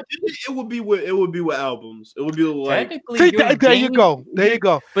 if I did it, it would be with albums. It would be like technically. There you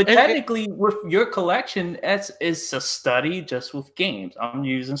go. But technically, with your collection, is a study just with games. I'm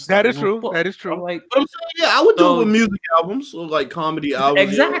using that is true. That is true. I'm saying, yeah, I would do it with music albums or like comedy albums.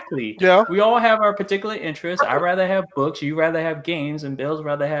 Exactly. Yeah. We all have our particular interests. I rather have books. You rather have games, and Bill's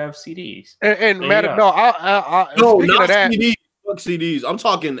rather have CDs. And matter, no, not CDs. Fuck CDs. I'm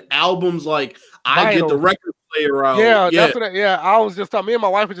talking albums. Like I get the record player out. Yeah, that's what. I was just talking. Me and my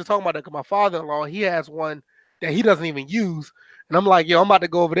wife were just talking about that because my father-in-law, he has one that he doesn't even use, and I'm like, I'm about to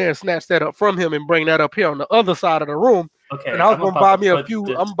go over there and snatch that up from him and bring that up here on the other side of the room. Okay. And I was gonna buy me a few.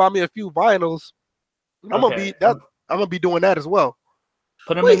 I'm gonna buy me a few vinyls. I'm gonna be doing that as well.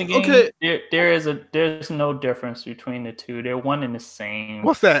 Put them in the game. Okay. There's no difference between the two. They're one and the same.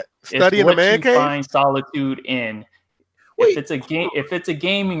 What's that? Study in the man cave. Find solitude in. If it's a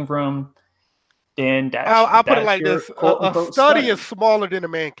gaming room, then I'll put it like this: a study is smaller than a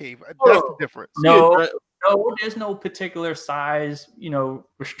man cave. That's the difference. No, there's no particular size,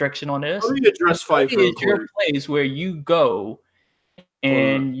 restriction on this. Let me address fight. It's your place where you go,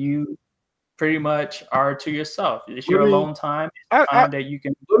 and you pretty much are to yourself. It's your alone time. Time that you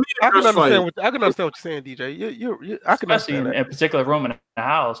can. I can understand what you're saying, DJ. I can especially understand in a particular room in the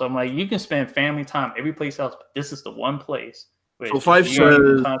house. I'm like, you can spend family time every place else, but this is the one place where so Fife you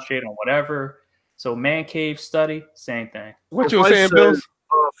says concentrate on whatever. So man cave study, same thing. What you saying, Bills?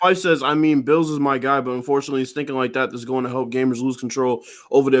 Fife says, I mean, Bills is my guy, but unfortunately, he's thinking like that is going to help gamers lose control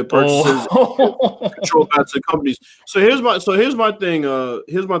over their purchases, control back to companies. So here's my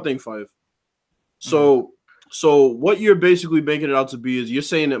thing, Fife. So what you're basically making it out to be is you're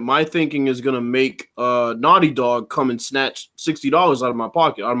saying that my thinking is gonna make Naughty Dog come and snatch $60 out of my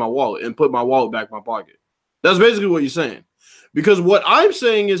pocket, out of my wallet, and put my wallet back in my pocket. That's basically what you're saying. Because what I'm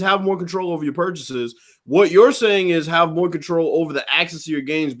saying is have more control over your purchases. What you're saying is have more control over the access to your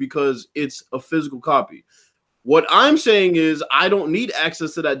games because it's a physical copy. What I'm saying is I don't need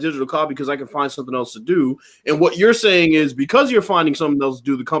access to that digital copy because I can find something else to do. And what you're saying is because you're finding something else to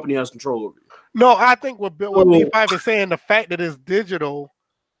do, the company has control over you. No, I think what B5 is saying, the fact that it's digital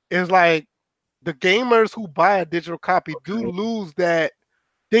is like the gamers who buy a digital copy do lose that.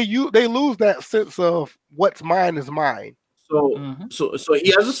 They lose that sense of what's mine is mine. So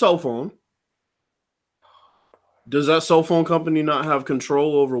he has a cell phone. Does that cell phone company not have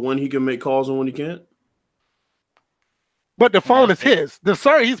control over when he can make calls and when he can't? But the phone is his.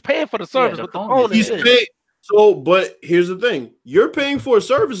 He's paying for the service, but the phone is his. But here's the thing. You're paying for a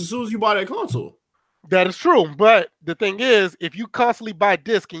service as soon as you buy that console. That is true. But the thing is, if you constantly buy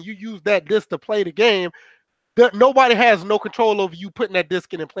disc and you use that disc to play the game, nobody has no control over you putting that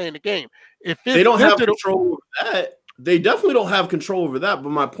disc in and playing the game. They don't have control over that. They definitely don't have control over that. But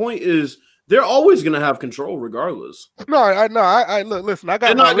my point is, they're always going to have control regardless. No, look, listen,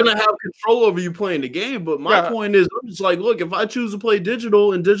 they're not going to have control over you playing the game. But my point is, I'm just like, look, if I choose to play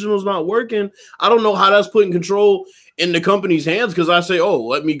digital and digital's not working, I don't know how that's putting control in the company's hands because I say, oh,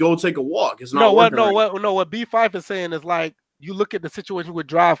 let me go take a walk. It's not working. What B5 is saying is like, you look at the situation with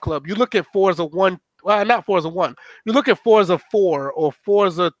Drive Club. You look at Forza 1. Well, not Forza 1. You look at Forza 4 or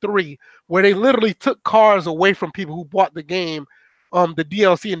Forza 3, where they literally took cars away from people who bought the game, the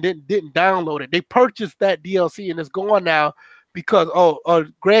DLC, and didn't download it. They purchased that DLC and it's gone now because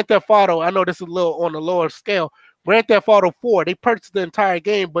Grand Theft Auto. I know this is a little on the lower scale. Grand Theft Auto 4, they purchased the entire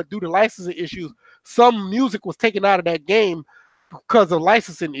game, but due to licensing issues, some music was taken out of that game because of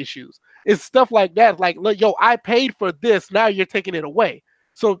licensing issues. It's stuff like that. Like, look, I paid for this. Now you're taking it away.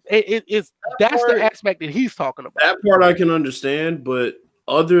 So that's the aspect that he's talking about. That part I can understand, but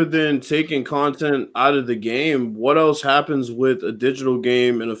other than taking content out of the game, what else happens with a digital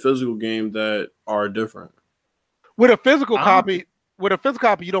game and a physical game that are different? With a physical copy,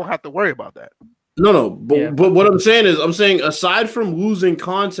 you don't have to worry about that. No, but what I'm saying is, aside from losing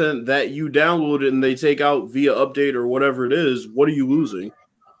content that you downloaded and they take out via update or whatever it is, what are you losing?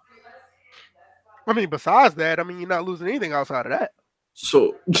 I mean, besides that, I mean, you're not losing anything outside of that.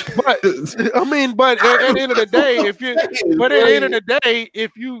 So, but I mean, but at the end of the day,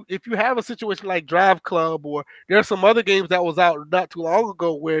 if you have a situation like Drive Club, or there's some other games that was out not too long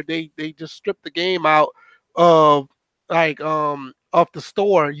ago where they just stripped the game out of off the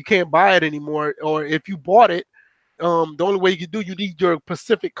store, you can't buy it anymore, or if you bought it, the only way you need your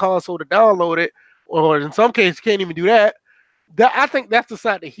Pacific console to download it, or in some cases you can't even do that. I think that's the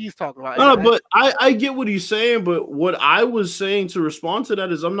side that he's talking about. No, but I get what he's saying, but what I was saying to respond to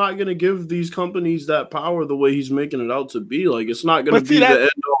that is I'm not going to give these companies that power the way he's making it out to be. Like, it's not going to be the end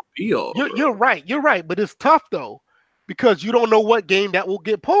all be all. You're right, but it's tough though, because you don't know what game that will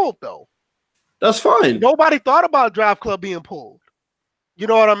get pulled though. That's fine. Nobody thought about Drive Club being pulled. You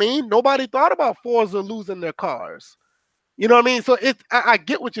know what I mean? Nobody thought about Forza losing their cars. You know what I mean? So I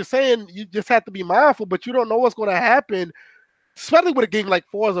get what you're saying. You just have to be mindful, but you don't know what's going to happen. Especially with a game like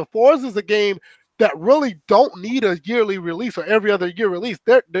Forza. Forza is a game that really don't need a yearly release or every other year release.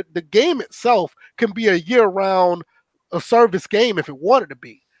 The game itself can be a year-round a service game if it wanted to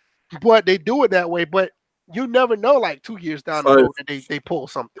be. But they do it that way. But you never know, like 2 years down the road, that they pull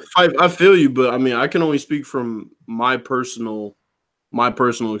something. I feel you, but I mean, I can only speak from my personal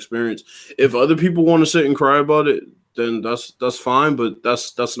experience. If other people want to sit and cry about it, then that's fine, but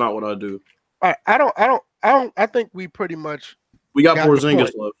that's not what I do. All right, I think we pretty much got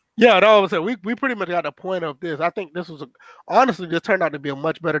Porzingis left. Yeah, no, we pretty much got the point of this. I think this was honestly this turned out to be a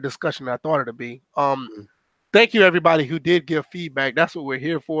much better discussion than I thought it to be. Thank you everybody who did give feedback. That's what we're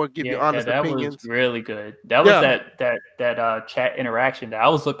here for. Give you honest opinions. Was really good. That was that chat interaction that I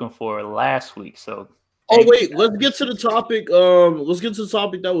was looking for last week. So let's get to the topic. Let's get to the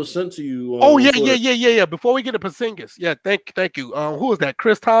topic that was sent to you. Yeah. Before we get to Porzingis, thank you. Who was that?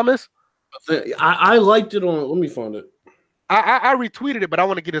 Chris Thomas? I liked it on. Let me find it. I retweeted it, but I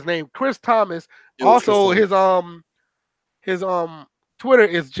want to get his name. Chris Thomas. Also, his Twitter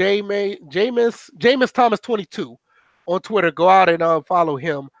is James Thomas 22 on Twitter. Go out and follow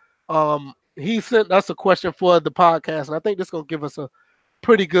him. He sent us a question for the podcast, and I think this is gonna give us a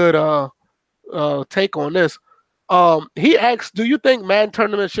pretty good take on this. He asks, do you think Madden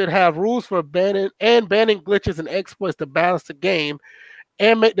tournaments should have rules for banning glitches and exploits to balance the game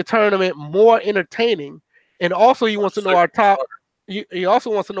and make the tournament more entertaining? And also, he wants to know he also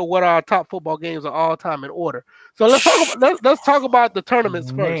wants to know what our top football games are all time in order. So let's talk about the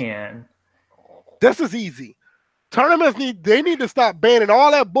tournaments first. Man, this is easy. Tournaments need to stop banning all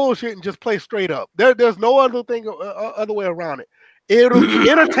that bullshit and just play straight up. There's no other way around it. It'll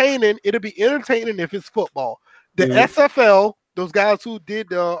be entertaining. It'll be entertaining if it's football. The SFL, those guys who did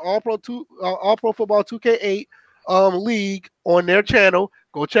the All Pro Football 2K8 league on their channel,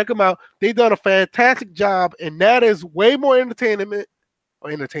 go check them out. They've done a fantastic job, and that is way more entertaining. Way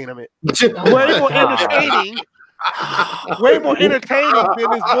more entertaining. Way more entertaining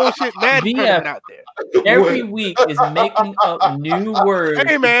than this bullshit Madden out there. Every week is making up new words.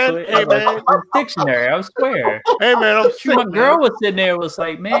 Hey man. Dictionary, I swear. Hey man, my girl was sitting there, was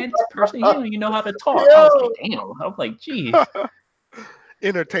like, man, this person, you don't even know how to talk. I was like, damn. I was like, geez.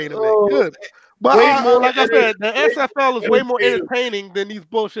 Entertainment, good. But like I said, the SFL is way more entertaining than these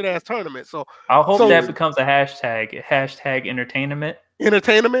bullshit ass tournaments. So I hope that becomes a hashtag. Hashtag entertainment.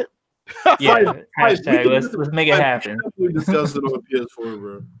 Entertainment. Yeah, hashtag. Let's make it happen. We discussed it on PS4,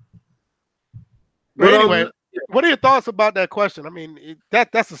 bro. But anyway, what are your thoughts about that question? I mean,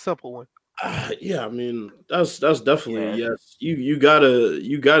 that's a simple one. Yeah, I mean, that's definitely yes. You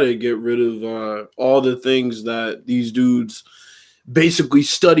gotta get rid of all the things that these dudes basically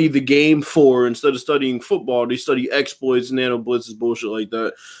study the game for. Instead of studying football, they study exploits, nano blitzes, bullshit like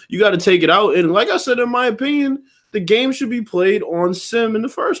that. You got to take it out, and like I said, in my opinion, the game should be played on sim in the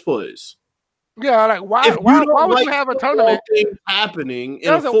first place. Yeah, like why would you have a tournament happening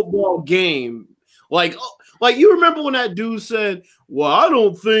in a football game? Like you remember when that dude said, "Well, I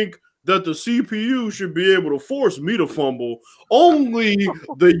don't think that the CPU should be able to force me to fumble. Only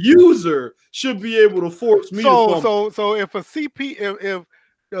the user should be able to force me to fumble." So if a if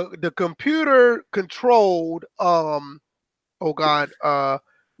the computer controlled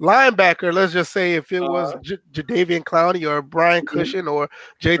linebacker, let's just say if it was Jadeveon Clowney or Brian Cushion or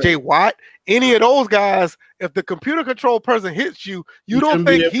JJ Watt, any of those guys, if the computer controlled person hits you, you don't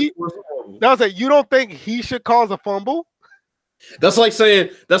think he should cause a fumble? That's like saying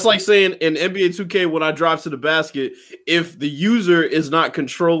in NBA 2K when I drive to the basket, if the user is not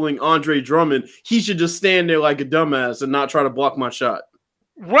controlling Andre Drummond, he should just stand there like a dumbass and not try to block my shot.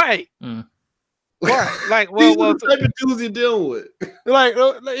 Right. Mm. Right. Like, These well, are the type of dudes you're dealing with. like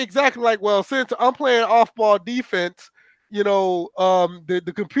exactly. Like, well, since I'm playing off-ball defense,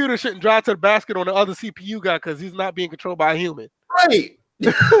 the computer shouldn't drive to the basket on the other CPU guy because he's not being controlled by a human. Right.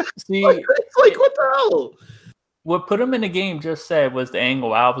 See, it's like, what the hell? what put him in the game just said was the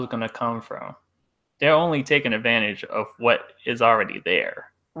angle I was going to come from. They're only taking advantage of what is already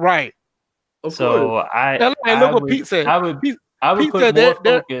there. Right. So look what Pete said. I would Pete put more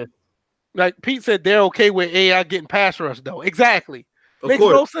focus. Like Pete said, they're okay with AI getting pass rush though. Exactly. Makes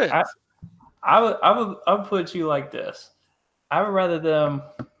no sense. I would put you like this. I would rather them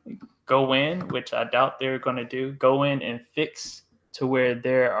go in, which I doubt they're going to do, go in and fix to where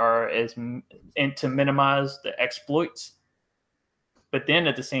there are and to minimize the exploits. But then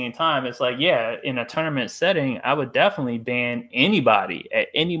at the same time, it's like, yeah, in a tournament setting, I would definitely ban anybody at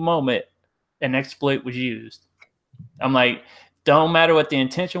any moment an exploit was used. I'm like, don't matter what the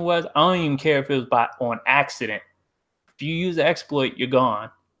intention was. I don't even care if it was on accident. If you use the exploit, you're gone.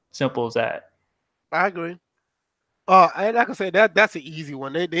 Simple as that. I agree. And like I said, that's an easy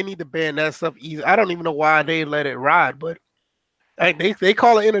one. They need to ban that stuff easy. I don't even know why they let it ride, but they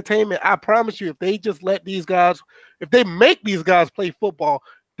call it entertainment. I promise you, if they just let these guys, if they make these guys play football,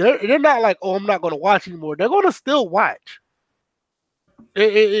 they're not like, oh, I'm not going to watch anymore. They're going to still watch.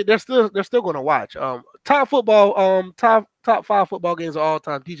 They're still going to watch. Top 5 football games of all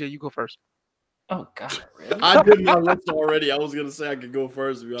time. DJ, you go first. Oh God, really? I did my list already. I was gonna say I could go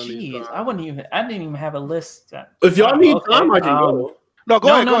first if y'all need time. I didn't even have a list. If y'all need time, I can go. No, go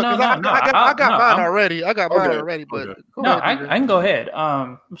ahead. I got mine already. I got mine already, but okay. I can go ahead.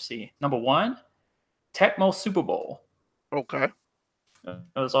 Let's see. Number 1, Tecmo Super Bowl. Okay. It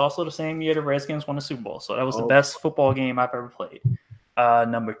was also the same year the Redskins won the Super Bowl, so that was the best football game I've ever played.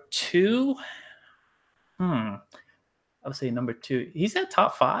 Number 2, I would say number 2. He's at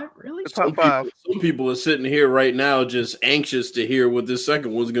top 5, really? Top 5. Some people are sitting here right now just anxious to hear what this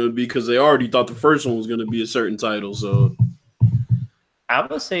second one's going to be because they already thought the first one was going to be a certain title. So I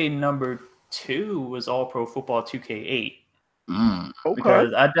would say number 2 was All Pro Football 2K8. Okay.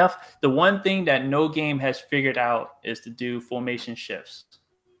 Because the one thing that no game has figured out is to do formation shifts.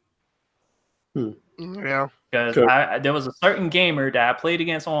 Yeah. Because there was a certain gamer that I played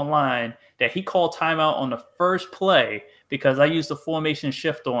against online that he called timeout on the first play because I used the formation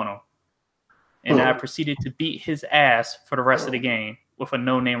shift on him. And I proceeded to beat his ass for the rest of the game with a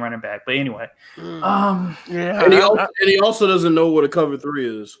no-name running back. But anyway. Yeah. And he also doesn't know what a cover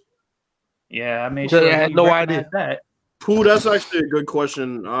 3 is. Yeah, I made sure I had no idea. That. Pooh, that's actually a good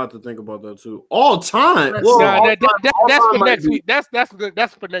question. I have to think about that too. All time. That's for next week. That's good.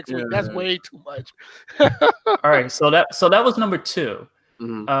 That's for next week. That's way too much. All right, so that was number 2.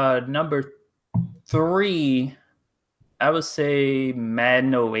 Mm-hmm. Number 3, I would say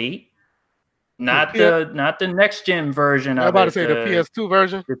Madden 08. Not the next gen version of it. I'm about to say the PS2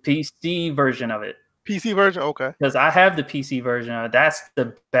 version. The PC version of it. PC version, okay. Because I have the PC version of it. That's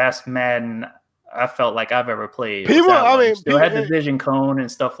the best Madden I felt like I've ever played. Still had the vision cone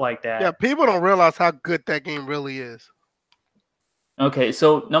and stuff like that. Yeah, people don't realize how good that game really is. Okay,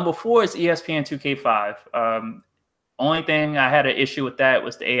 so number 4 is ESPN 2K5. Only thing I had an issue with that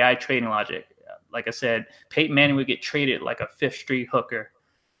was the AI trading logic. Like I said, Peyton Manning would get traded like a Fifth Street hooker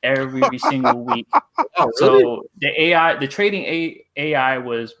every single week. Oh, really? So the trading AI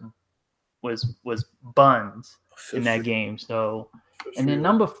was buns in that game. So, and then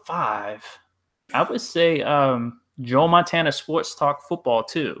number 5, I would say Joe Montana Sports Talk Football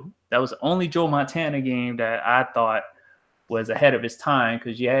 2. That was the only Joe Montana game that I thought was ahead of its time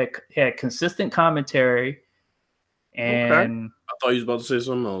because you had consistent commentary. And I thought you was about to say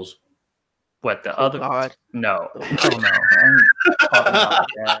something else. What the other? God. No. I ain't talking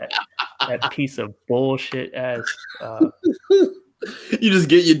about that piece of bullshit as you just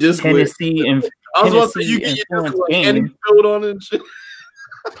get your disc Tennessee and I was about to say you get your disc and filled on and shit.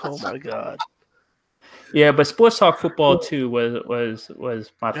 Oh my God. Yeah, but Sports Talk Football 2 was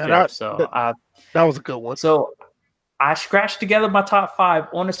my fifth. That was a good one. So I scratched together my top 5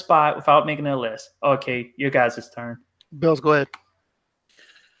 on the spot without making a list. Okay, your guys' turn. Bills, go ahead.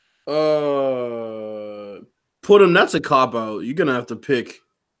 Put him. That's a cop out. You're gonna have to pick.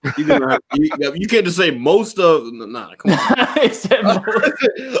 You can't just say most of. Nah, come on.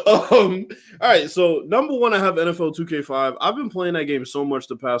 All right. So number 1, I have NFL 2K5. I've been playing that game so much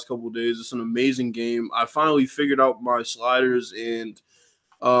the past couple of days. It's an amazing game. I finally figured out my sliders, and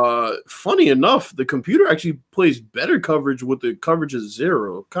Funny enough, the computer actually plays better coverage with the coverage at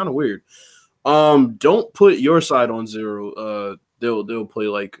 0. Kind of weird. Don't put your side on 0. They'll play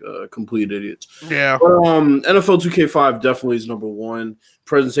like complete idiots. Yeah. But, NFL 2K5 definitely is number 1.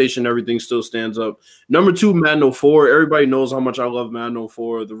 Presentation, everything still stands up. Number 2, Madden 04. Everybody knows how much I love Madden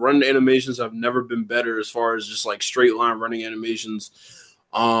 04. The run animations have never been better as far as just like straight line running animations.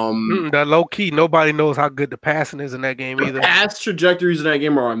 That low key, nobody knows how good the passing is in that game either. Pass trajectories in that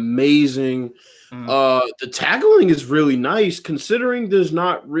game are amazing. The tackling is really nice considering there's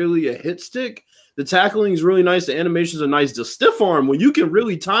not really a hit stick. The tackling is really nice. The animations are nice. The stiff arm, when you can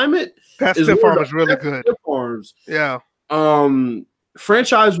really time it, that stiff arm is really good. Stiff arms. Yeah.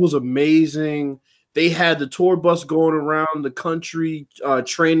 Franchise was amazing. They had the tour bus going around the country,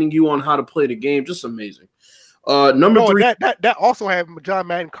 training you on how to play the game. Just amazing. Number 3. That also had John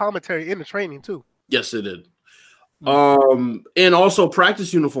Madden commentary in the training too. Yes, it did. And also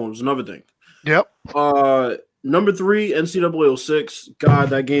practice uniforms, another thing. Yep. Number 3, NCAA 06. God,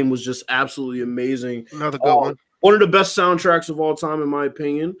 that game was just absolutely amazing. Another good one. One of the best soundtracks of all time, in my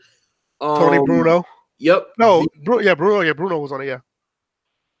opinion. Tony Bruno. Yep. No, Bruno was on it, yeah.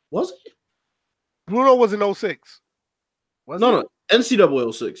 Was it? Bruno was in 06. No,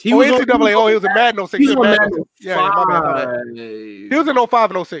 NCAA 06. He was NCAA. He was in Madden 06. He was in Madden 5. Yeah, my bad. He was in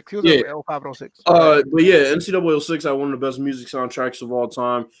 05 and 06. He was in 05 and 06. But yeah, NCAA 06 had one of the best music soundtracks of all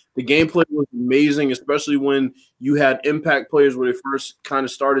time. The gameplay was amazing, especially when you had impact players where they first kind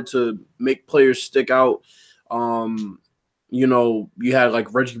of started to make players stick out. You know, you had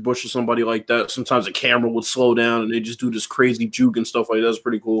like Reggie Bush or somebody like that. Sometimes the camera would slow down and they just do this crazy juke and stuff like that. It's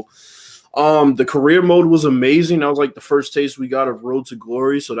pretty cool. The career mode was amazing. That was like the first taste we got of Road to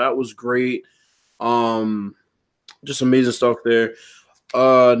Glory, so that was great. Just amazing stuff there.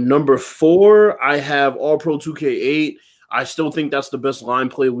 Number 4, I have All Pro 2K8. I still think that's the best line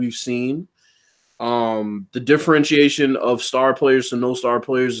play we've seen. The differentiation of star players to no star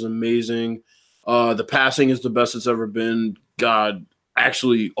players is amazing. The passing is the best it's ever been. God,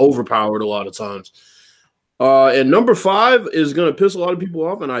 actually overpowered a lot of times. And number 5 is going to piss a lot of people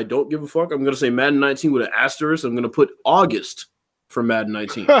off, and I don't give a fuck. I'm going to say Madden 19 with an asterisk. I'm going to put August for Madden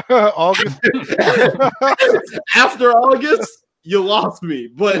 19. August. After August, you lost me.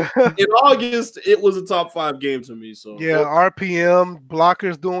 But in August, it was a top 5 game to me. So yeah, RPM,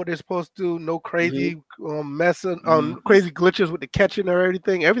 blockers doing what they're supposed to do. No crazy messing, crazy glitches with the catching or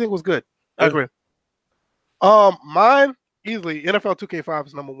everything. Everything was good. I agree. Mine, easily, NFL 2K5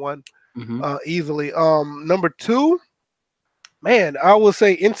 is number 1. Easily. Number 2, man, I would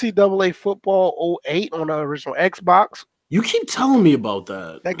say NCAA Football 08 on the original Xbox. You keep telling me about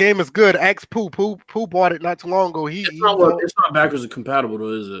that. That game is good. Ask Pooh. Pooh bought it not too long ago. It's not backwards compatible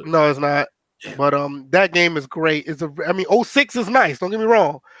though, is it? No, it's not. But that game is great. 06 is nice. Don't get me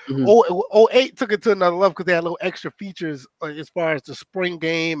wrong. 08 took it to another level because they had little extra features as far as the spring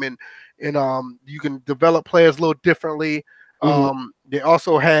game and you can develop players a little differently. They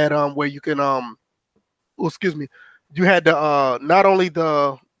also had where you can you had the not only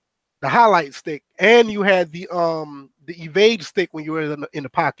the highlight stick and you had the evade stick when you were in the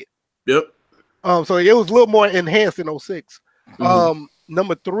pocket. Yep. So it was a little more enhanced in 06.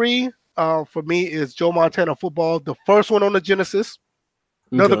 Number 3 for me is Joe Montana Football, the first one on the Genesis.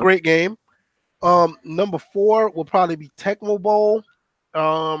 Another great game. Number 4 will probably be Tecmo Bowl,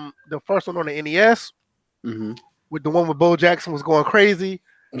 the first one on the NES. With the one where Bo Jackson was going crazy.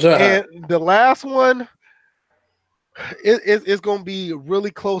 And the last one is going to be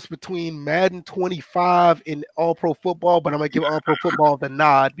really close between Madden 25 and All Pro Football, but I'm going to give All Pro Football the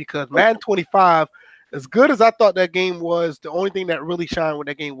nod because Madden 25, as good as I thought that game was, the only thing that really shined with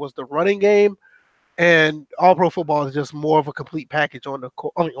that game was the running game, and All Pro Football is just more of a complete package on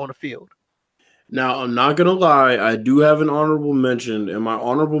the field. Now, I'm not going to lie. I do have an honorable mention, and my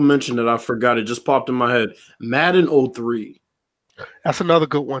honorable mention that I forgot, it just popped in my head. Madden 03. That's another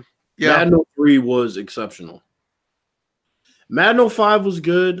good one. Yeah. Madden 03 was exceptional. Madden 05 was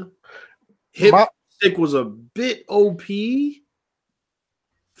good. Hit stick was a bit OP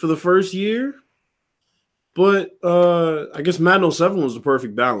for the first year. But I guess Madden 07 was the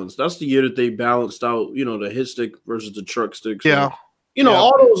perfect balance. That's the year that they balanced out, the hit stick versus the truck stick. So. Yeah.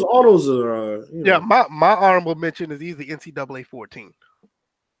 All those are. Yeah, my honorable mention is easily NCAA 14.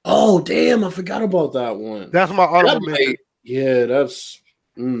 Oh, damn! I forgot about that one. That's my honorable mention. Yeah, that's.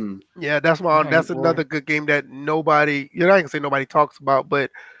 Yeah, that's another good game that nobody. I can say nobody talks about, but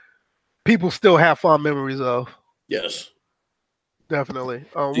people still have fond memories of. Yes, definitely.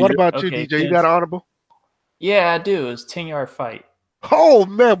 What about you, DJ? You got an honorable? Yeah, I do. It's 10-yard fight. Oh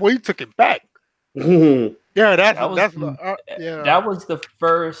man, boy, you took it back. Yeah, That yeah. was the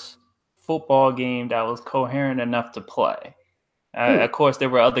first football game that was coherent enough to play. Of course, there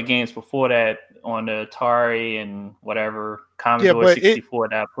were other games before that on the Atari and whatever Commodore but 64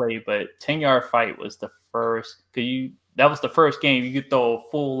 that I played, but 10-Yard Fight was the first. That was the first game you could throw a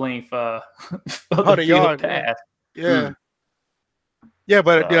full length of the 100 field yards. pass. Yeah. Yeah,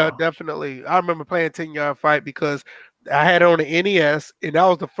 but So, yeah, definitely. I remember playing 10-Yard Fight because I had it on the NES, and that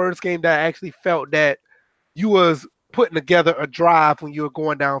was the first game that I actually felt that you was putting together a drive when you were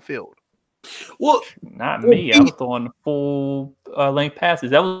going downfield. Well, not me. I was throwing full length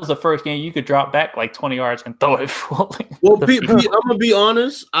passes. That was the first game you could drop back like 20 yards and throw it full length. well, I'm gonna be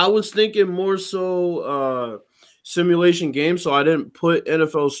honest. I was thinking more so simulation game, so I didn't put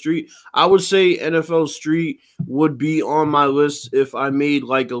NFL Street. I would say NFL Street would be on my list if I made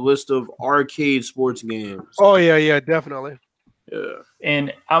like a list of arcade sports games. Oh yeah, definitely. Yeah.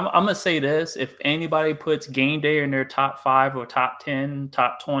 And I'm gonna say this: if anybody puts Game Day in their top 5 or top 10,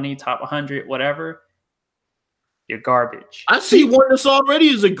 top 20, top 100, whatever, you're garbage. I see one that's already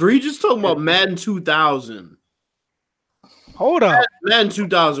is egregious. Talking about Madden 2000. Hold up. Madden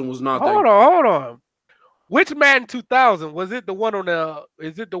 2000 was not that. Hold on. Which Madden 2000 was it? The one on the?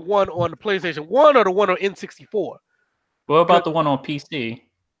 Is it the one on the PlayStation 1 or the one on N64? What about the one on PC?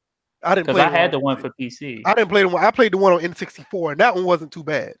 I didn't play. Because I had the one for PC. I didn't play the one. I played the one on N64, and that one wasn't too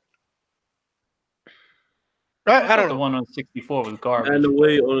bad. I don't know. The one on 64 was garbage. And the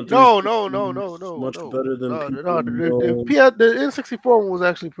way on the No. much better than the N64 one was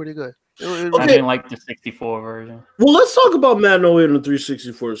actually pretty good. I didn't like the 64 version. Well, let's talk about Madden 08 on the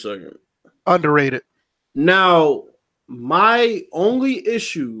 360 for a second. Underrated. Now, my only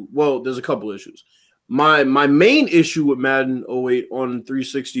issue, well, there's a couple issues. My main issue with Madden 08 on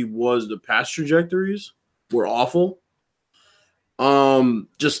 360 was the pass trajectories were awful.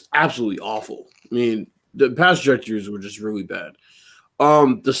 Just absolutely awful. I mean, the pass trajectories were just really bad.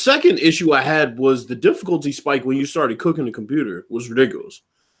 The second issue I had was the difficulty spike when you started cooking the computer was ridiculous.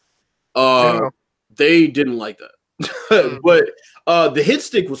 They didn't like that. But the hit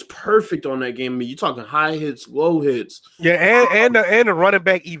stick was perfect on that game. I mean, you're talking high hits, low hits. Yeah, and the running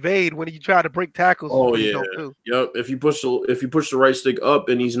back evade when you try to break tackles. Oh yeah, yep. If you push the right stick up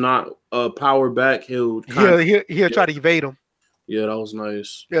and he's not power back, he'll try to evade him. Yeah, that was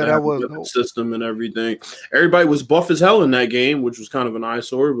nice. Yeah, that was the system and everything. Everybody was buff as hell in that game, which was kind of an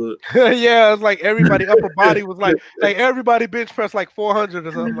eyesore, but yeah, it's like everybody upper body was like everybody bench pressed like 400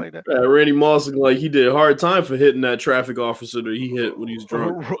 or something like that. Randy Moss like he did a hard time for hitting that traffic officer that he hit when he was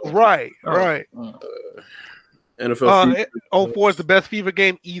drunk. Right. NFL 04 is the best FIFA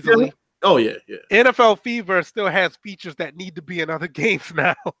game easily. Yeah. Oh yeah. NFL Fever still has features that need to be in other games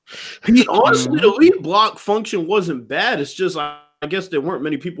now. Honestly, the lead block function wasn't bad. It's just I guess there weren't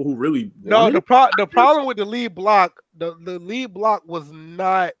many people who really. The problem with the lead block, the lead block was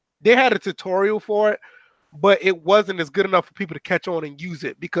not. They had a tutorial for it, but it wasn't as good enough for people to catch on and use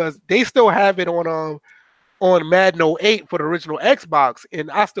it because they still have it on Madden 08 for the original Xbox, and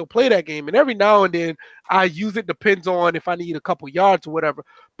I still play that game. And every now and then I use it. Depends on if I need a couple yards or whatever.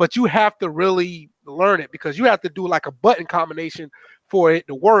 But you have to really learn it because you have to do like a button combination for it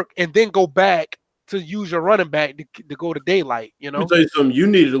to work, and then go back to use your running back to go to daylight. You know. Let me tell you something. You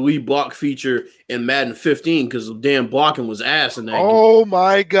needed a lead block feature in Madden 15 because the damn blocking was ass in that game. Oh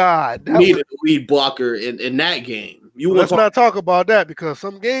my God! You needed a lead blocker in that game. Let's not talk about that because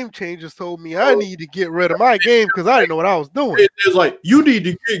some game changers told me I need to get rid of my game because I didn't know what I was doing. It's like you need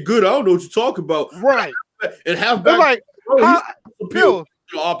to get good. I don't know what you're talking about. Right. And halfback. Bills,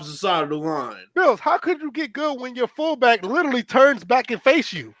 the opposite side of the line. Bills, how could you get good when your fullback literally turns back and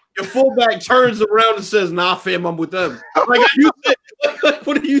face you? Your fullback turns around and says, "Nah, fam, I'm with them." Like,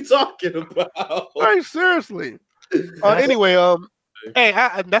 what are you talking about? Right, seriously. Anyway, hey,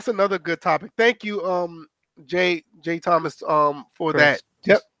 that's another good topic. Thank you, Jay Thomas, for Chris. That.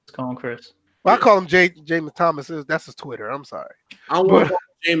 Yep. Let's call him Chris. Well, I call him Jay Thomas. That's his Twitter. I'm sorry. I don't want to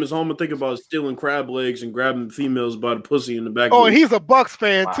James home and think about stealing crab legs and grabbing females by the pussy in the back. Oh, he's a Bucks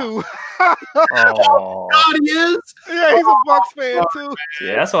fan too. Oh, God, he is. Yeah, he's a Bucks fan too.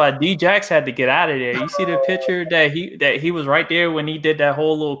 Yeah, that's why D-Jax had to get out of there. You see the picture that he was right there when he did that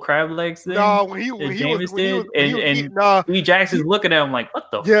whole little crab legs thing. No, when D-Jax is looking at him like, what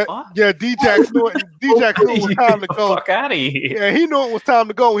the fuck? Yeah, D-Jax knew it was time to go. Fuck out of here. Yeah, he knew it was time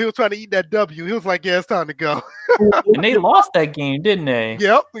to go. He was trying to eat that W. He was like, yeah, it's time to go. And they lost that game, didn't they?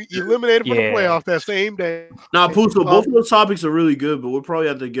 Yep, eliminated from the playoffs that same day. Nah, Puso, both of those topics are really good, but we'll probably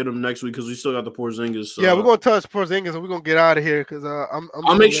have to get them next week because we still got the Porzingis. Yeah, we're gonna touch Porzingis and we're gonna get out of here because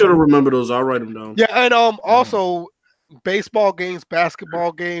I'll make sure to remember those. I'll write them down. Yeah, and also baseball games,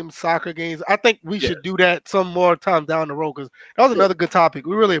 basketball games, soccer games. I think we should do that some more time down the road because that was another good topic.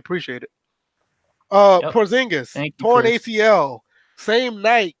 We really appreciate it. Porzingis, torn ACL. Same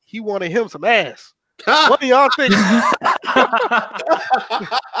night, he wanted him some ass. What do y'all think?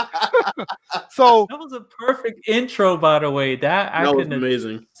 So that was a perfect intro, by the way. That was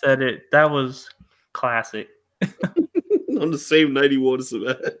amazing. Said it. That was classic. On the same night, he wanted some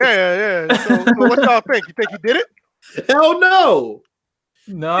ass. Yeah. So what y'all think? You think he did it? Hell no.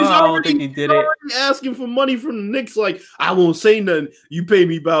 No, I don't think he did it. Asking for money from the Knicks, like, I won't say nothing. You pay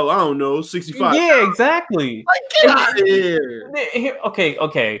me about, I don't know, 65. Yeah, exactly. Like, get out of here.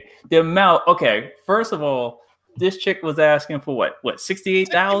 Okay. The amount. Okay, first of all, this chick was asking for what?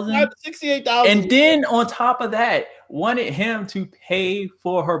 68,000? 68,000. And then on top of that, wanted him to pay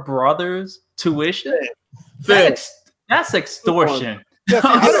for her brother's tuition. That's extortion. Yes,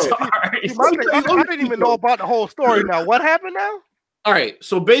 I didn't even know about the whole story. Now, what happened now? All right,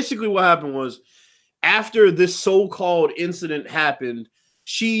 so basically what happened was after this so-called incident happened,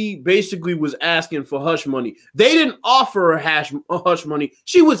 she basically was asking for hush money. They didn't offer her hush money.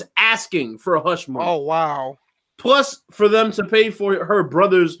 She was asking for a hush money. Oh, wow. Plus for them to pay for her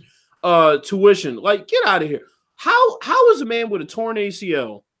brother's tuition. Like, get out of here. How is a man with a torn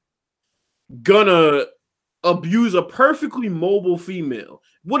ACL gonna abuse a perfectly mobile female?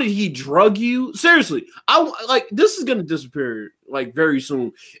 What did he drug you? Seriously, this is gonna disappear like very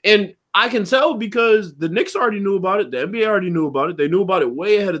soon, and I can tell because the Knicks already knew about it, the NBA already knew about it. They knew about it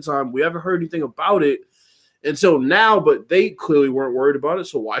way ahead of time. We haven't heard anything about it until now, but they clearly weren't worried about it.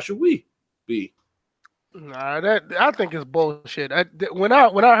 So why should we be? Nah, I think it's bullshit. When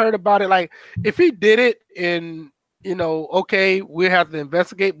I heard about it, like if he did it in, okay, we have to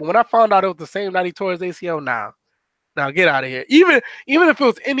investigate. But when I found out it was the same night he tore his ACL, now get out of here. Even if it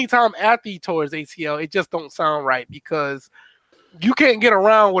was any time after he tore his ACL, it just don't sound right because you can't get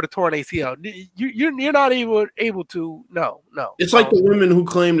around with a torn ACL. You're not even able to. No. It's like the women who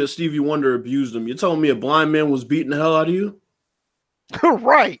claim that Stevie Wonder abused them. You're telling me a blind man was beating the hell out of you?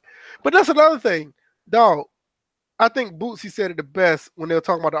 Right. But that's another thing, dog. I think Bootsy said it the best when they were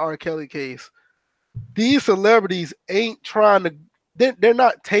talking about the R. Kelly case. These celebrities ain't trying to. They're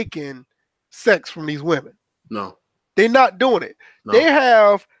not taking sex from these women. No. They're not doing it. No. They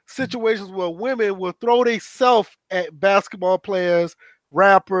have situations where women will throw themselves at basketball players,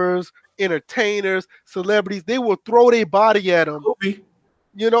 rappers, entertainers, celebrities. They will throw their body at them.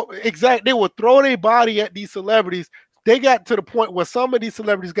 Exactly. They will throw their body at these celebrities. They got to the point where some of these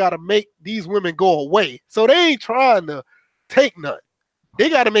celebrities got to make these women go away. So they ain't trying to take none. They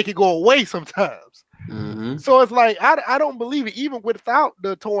got to make it go away sometimes. Mm-hmm. So it's like, I don't believe it. Even without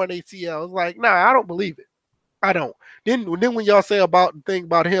the torn ACL, it's like, I don't believe it. I don't. Then when y'all say about the thing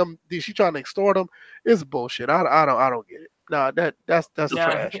about him, is she trying to extort him? It's bullshit. I don't get it. No, that's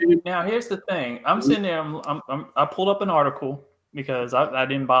trash. Now here's the thing. I'm sitting there. I pulled up an article because I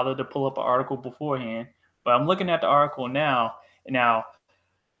didn't bother to pull up an article beforehand, but I'm looking at the article now. Now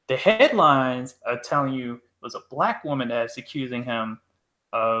the headlines are telling you it was a black woman that's accusing him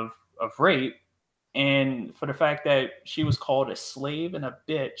of rape, and for the fact that she was called a slave and a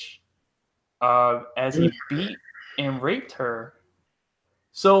bitch. As he beat and raped her.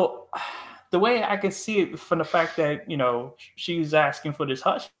 So the way I can see it from the fact that, she's asking for this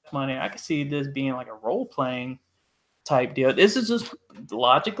hush money, I can see this being like a role-playing type deal. This is just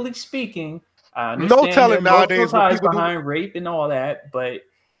logically speaking. No telling nowadays ties behind rape and all that, but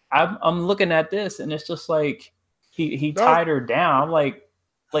I'm looking at this and it's just like he tied her down like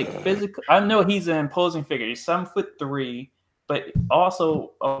physically. I know he's an imposing figure. He's 7'3", but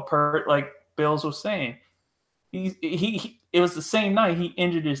also like Bills was saying, it was the same night he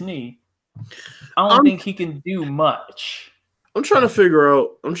injured his knee. I don't think he can do much. I'm trying to figure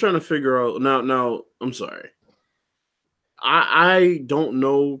out now. I'm sorry. I don't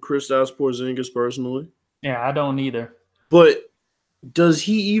know Kristaps Porzingis personally. Yeah, I don't either. But does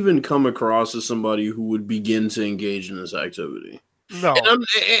he even come across as somebody who would begin to engage in this activity? No. And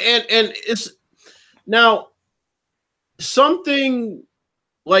it's now something.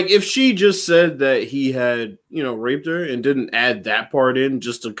 Like, if she just said that he had, raped her and didn't add that part in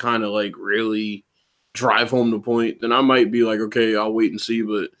just to kind of, like, really drive home the point, then I might be like, okay, I'll wait and see.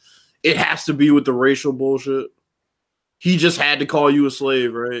 But it has to be with the racial bullshit. He just had to call you a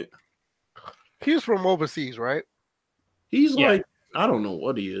slave, right? He's from overseas, right? He's like, I don't know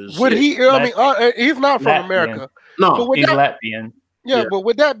what he is. Would he? He's not from America. No, he's Latvian. Yeah, but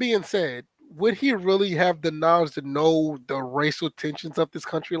with that being said, would he really have the knowledge to know the racial tensions of this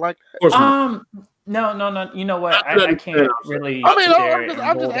country like that? No. You know what? I can't really.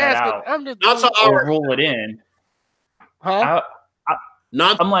 I'm just asking. Or rule it in. Huh?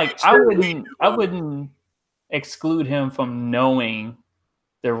 I'm like, I wouldn't exclude him from knowing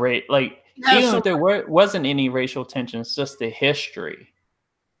the rate. Like, even if there wasn't any racial tensions, just the history.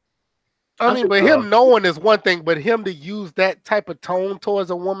 I mean, but him knowing is one thing, but him to use that type of tone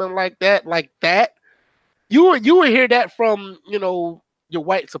towards a woman like that, you would hear that from your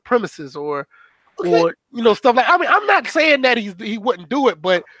white supremacists or stuff like. I mean, I'm not saying that he wouldn't do it,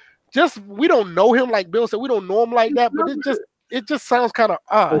 but just we don't know him like Bill said. We don't know him like that, but it just sounds kind of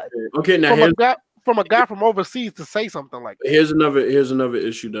odd. Okay, now from a guy from overseas to say something like that. Here's another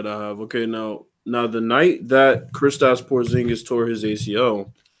issue that I have. Okay, now the night that Kristaps Porzingis tore his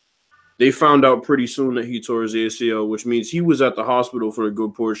ACL, they found out pretty soon that he tore his ACL, which means he was at the hospital for a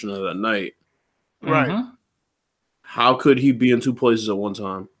good portion of that night. Right. Mm-hmm. How could he be in two places at one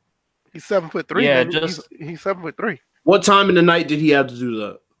time? He's 7'3". Yeah, man. He's 7'3". What time in the night did he have to do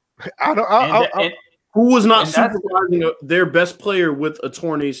that? I don't. Who was not supervising their best player with a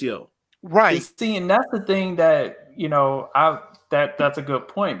torn ACL? Right. See, and that's the thing that that's a good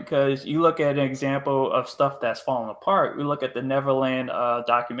point, because you look at an example of stuff that's falling apart. We look at the Neverland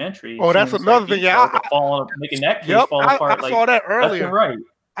documentary. Oh, that's another thing. Yeah, making that case fall apart. I saw that earlier. That's right.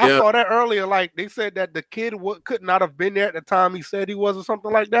 I saw that earlier. Like, they said that the kid could not have been there at the time he said he was, or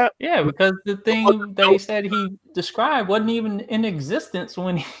something like that. Yeah, because the thing they said he described wasn't even in existence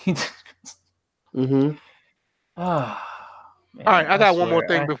when he. Mm-hmm. Man, all right, I got one more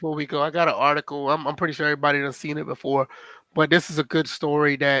thing before we go. I got an article. I'm pretty sure everybody has seen it before, but this is a good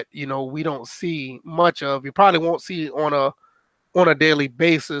story that we don't see much of. You probably won't see it on a daily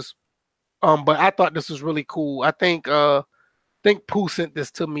basis. But I thought this was really cool. I think Pooh sent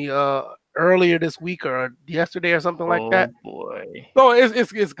this to me earlier this week or yesterday or something like that. Oh boy! No,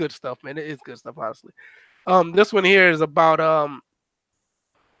 it's good stuff, man. It's good stuff, honestly. This one here is about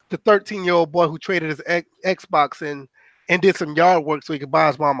the 13-year-old boy who traded his Xbox and did some yard work so he could buy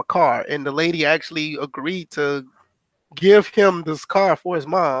his mom a car. And the lady actually agreed to give him this car for his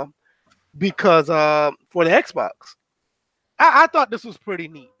mom because for the Xbox. I thought this was pretty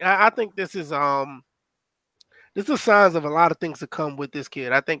neat. I think this is signs of a lot of things to come with this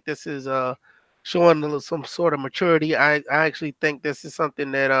kid. I think this is showing some sort of maturity. I actually think this is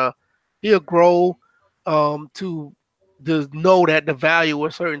something that he'll grow to know that the value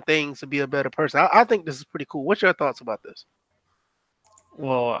of certain things to be a better person. I think this is pretty cool. What's your thoughts about this?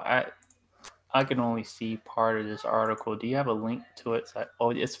 Well, I can only see part of this article. Do you have a link to it?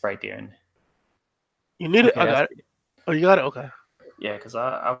 It's right there. You need it? I got it. Oh, you got it? Okay. Yeah, because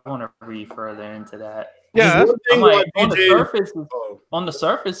I want to read further into that. Yeah, on the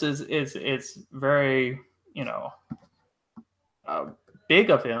surface it's very big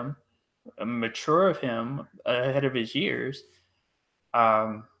of him, mature of him, ahead of his years.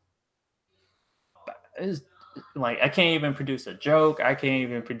 Is like, I can't even produce a joke. I can't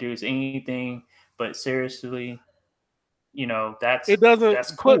even produce anything. But seriously, that's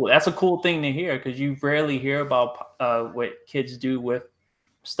cool. That's a cool thing to hear, because you rarely hear about what kids do with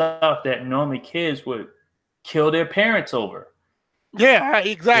stuff that normally kids would kill their parents over. Yeah,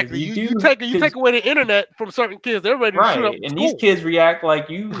 exactly. You take away the internet from certain kids, they're ready to shoot up and these kids react like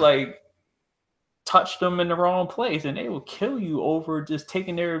you touched them in the wrong place, and they will kill you over just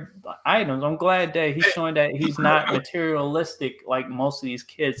taking their items. I'm glad that he's showing that he's not materialistic like most of these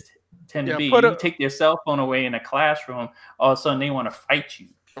kids tend to be. You take their cell phone away in a classroom, all of a sudden they want to fight you.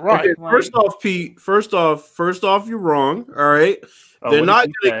 Right. Okay, first off, Pete. First off, you're wrong. All right. They're not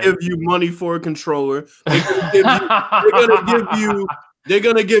going to give you money for a controller. They're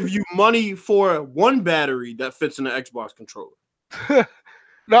going to give you money for one battery that fits in an Xbox controller.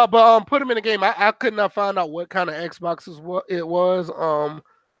 No, but put him in the game. I could not find out what kind of Xboxes it was.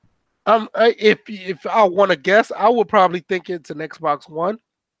 If I want to guess, I would probably think it's an Xbox One.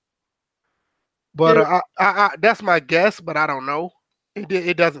 But I that's my guess, but I don't know.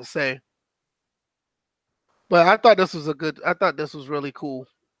 It doesn't say. But I thought this was really cool.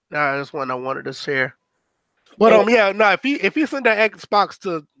 That's one I wanted to share. But if he sent that Xbox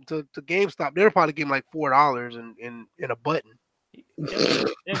to GameStop, they'll probably give him like $4 in a button. Give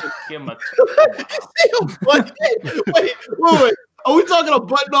him a button. Wait. Are we talking a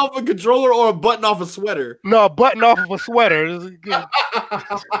button off a controller or a button off a sweater? No, a button off of a sweater. The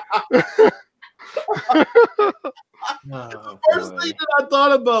first thing that I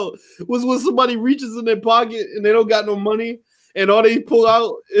thought about was when somebody reaches in their pocket and they don't got no money, and all they pull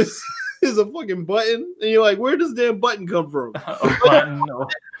out is a fucking button, and you're like, where does damn button come from? A button or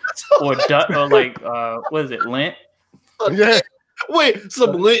like what is it, lint? Yeah. Wait,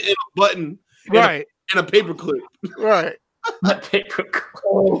 some lint and a button, right? And a paper clip, right? Paper clip.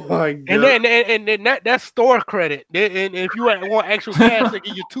 Oh my god! And then that's store credit. And if you want actual cash, they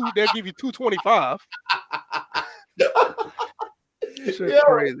give you they'll give you $2.25. Shit,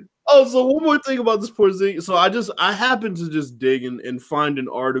 crazy. Oh, so one more thing about this Porzingis. So I happened to just dig and find an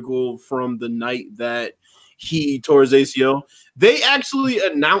article from the night that he tore his ACL. They actually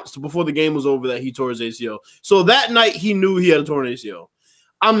announced before the game was over that he tore his ACL. So that night he knew he had a torn ACL.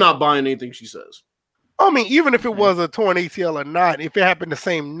 I'm not buying anything she says. I mean, even if it was a torn ACL or not, if it happened the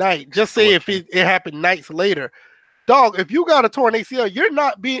same night, just say if it happened nights later, dog. If you got a torn ACL, you're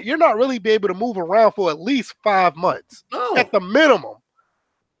not really be able to move around for at least 5 months at the minimum.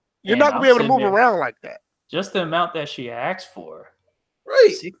 You're not gonna be able to move around like that. Just the amount that she asked for,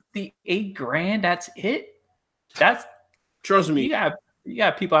 right? $68,000. That's it. Trust me. You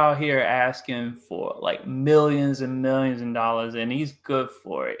got people out here asking for like millions and millions of dollars, and he's good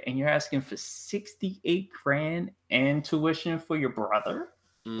for it. And you're asking for $68,000 and tuition for your brother?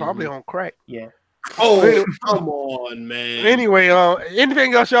 Probably on crack. Yeah. Oh, come on, man. Anyway,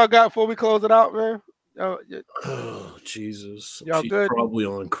 anything else y'all got before we close it out, man? Oh, Jesus. Y'all She's good? Probably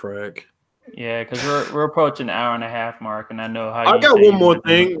on crack. Yeah, because we're approaching an hour and a half mark, and I know how. I got one more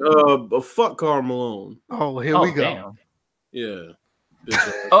thing. Fuck Karl Malone. Oh, here we go. Damn. Yeah.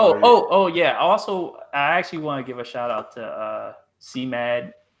 Yeah. Also, I actually want to give a shout out to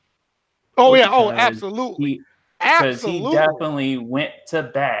CMAD. Oh yeah. Oh, absolutely. Because he definitely went to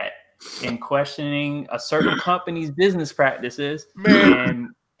bat in questioning a certain company's business practices, and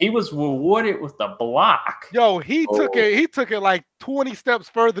he was rewarded with the block. Yo, he took it like 20 steps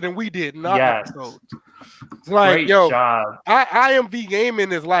further than we did in our episode. It's like, great job. IMV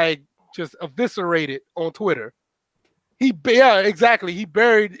Gaming is like just eviscerated on Twitter. Exactly. He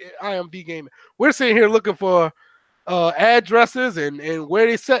buried IMV Gaming. We're sitting here looking for addresses and where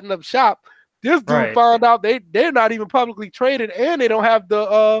they're setting up shop. This dude found out they're not even publicly traded, and they don't have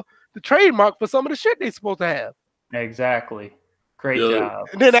the trademark for some of the shit they're supposed to have. Exactly. Great job.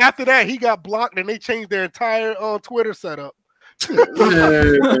 And then after that, he got blocked, and they changed their entire Twitter setup. No,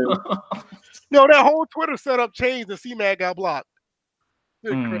 that whole Twitter setup changed, and CMAD got blocked.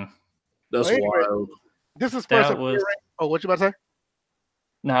 That's wild. This is first. Oh, what you about to say?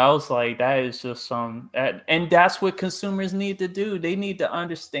 No, I was like, that is just and that's what consumers need to do. They need to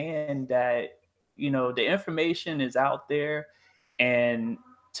understand that, the information is out there, and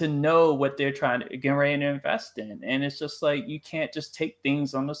to know what they're trying to get ready to invest in. And it's just like, you can't just take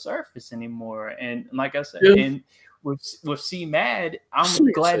things on the surface anymore. And like I said, and with CMAD,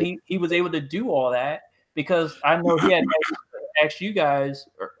 I'm glad he was able to do all that, because I know he had asked you guys,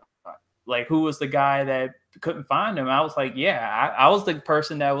 like, who was the guy that couldn't find him. I was like, I was the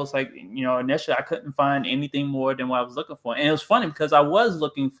person that was like, initially I couldn't find anything more than what I was looking for. And it was funny because I was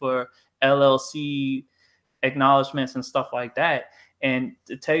looking for LLC acknowledgments and stuff like that. And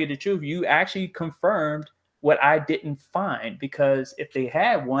to tell you the truth, you actually confirmed what I didn't find, because if they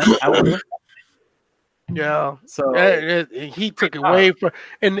had one, I would have. Yeah. So he took it way for,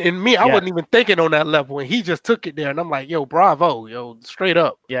 and me, I wasn't even thinking on that level, and he just took it there, and I'm like, yo, bravo, yo, straight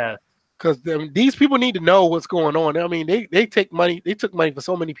up. Yeah. Because these people need to know what's going on. I mean, they take money. They took money for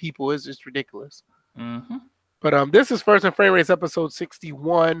so many people. It's just ridiculous. Mm-hmm. But this is First and Framerates episode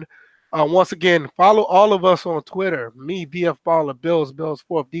 61. Once again, follow all of us on Twitter. Me, BF Baller, Bill's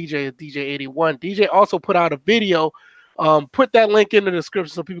 4th, DJ is DJ81. DJ also put out a video. Put that link in the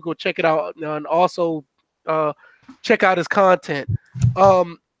description so people go check it out, and also check out his content.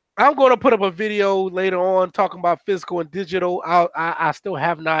 I'm going to put up a video later on talking about physical and digital. I still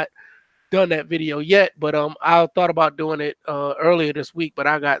have not done that video yet, but I thought about doing it earlier this week, but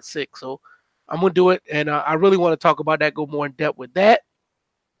I got sick, so I'm gonna do it, and I really want to talk about that, go more in depth with that.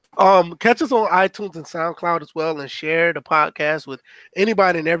 Catch us on iTunes and SoundCloud as well, and share the podcast with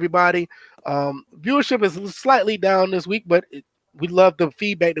anybody and everybody. Viewership is slightly down this week, but we love the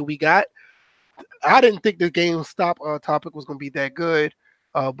feedback that we got. I didn't think the GameStop topic was going to be that good,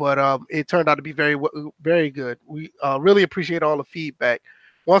 but it turned out to be very, very good. We really appreciate all the feedback.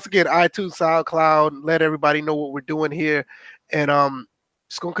 Once again, iTunes, SoundCloud, let everybody know what we're doing here, and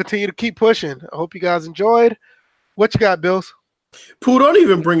just going to continue to keep pushing. I hope you guys enjoyed. What you got, Bills? Pooh, don't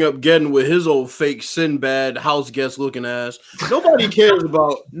even bring up Getting with his old fake Sinbad house guest looking ass. Nobody cares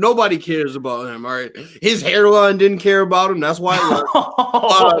about him. All right, his hairline didn't care about him. That's why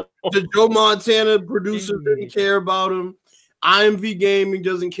the Joe Montana producer didn't care about him. IMV Gaming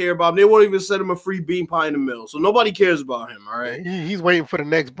doesn't care about him. They won't even send him a free bean pie in the mill. So nobody cares about him. All right, he's waiting for the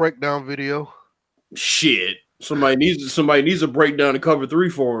next breakdown video. Shit, somebody needs a breakdown to cover 3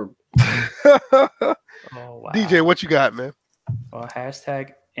 for him. Wow. DJ, what you got, man?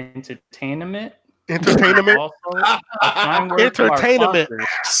 Hashtag entertainment. Entertainment. Also, a kind word from our Entertainment. sponsors.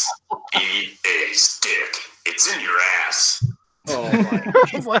 Ass. EA stick. It's in your ass. Oh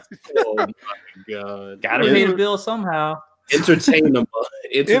my, What? oh my god. Gotta pay the bill somehow. Entertainment.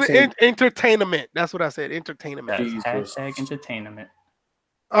 Entertainment. That's what I said. Entertainment. That's Jesus. hashtag entertainment.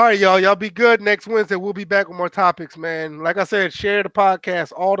 All right, y'all. Y'all be good. Next Wednesday, we'll be back with more topics, man. Like I said, share the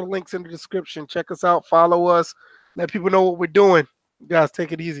podcast. All the links in the description. Check us out. Follow us. Let people know what we're doing. You guys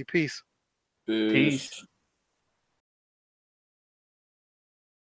take it easy. Peace. Peace.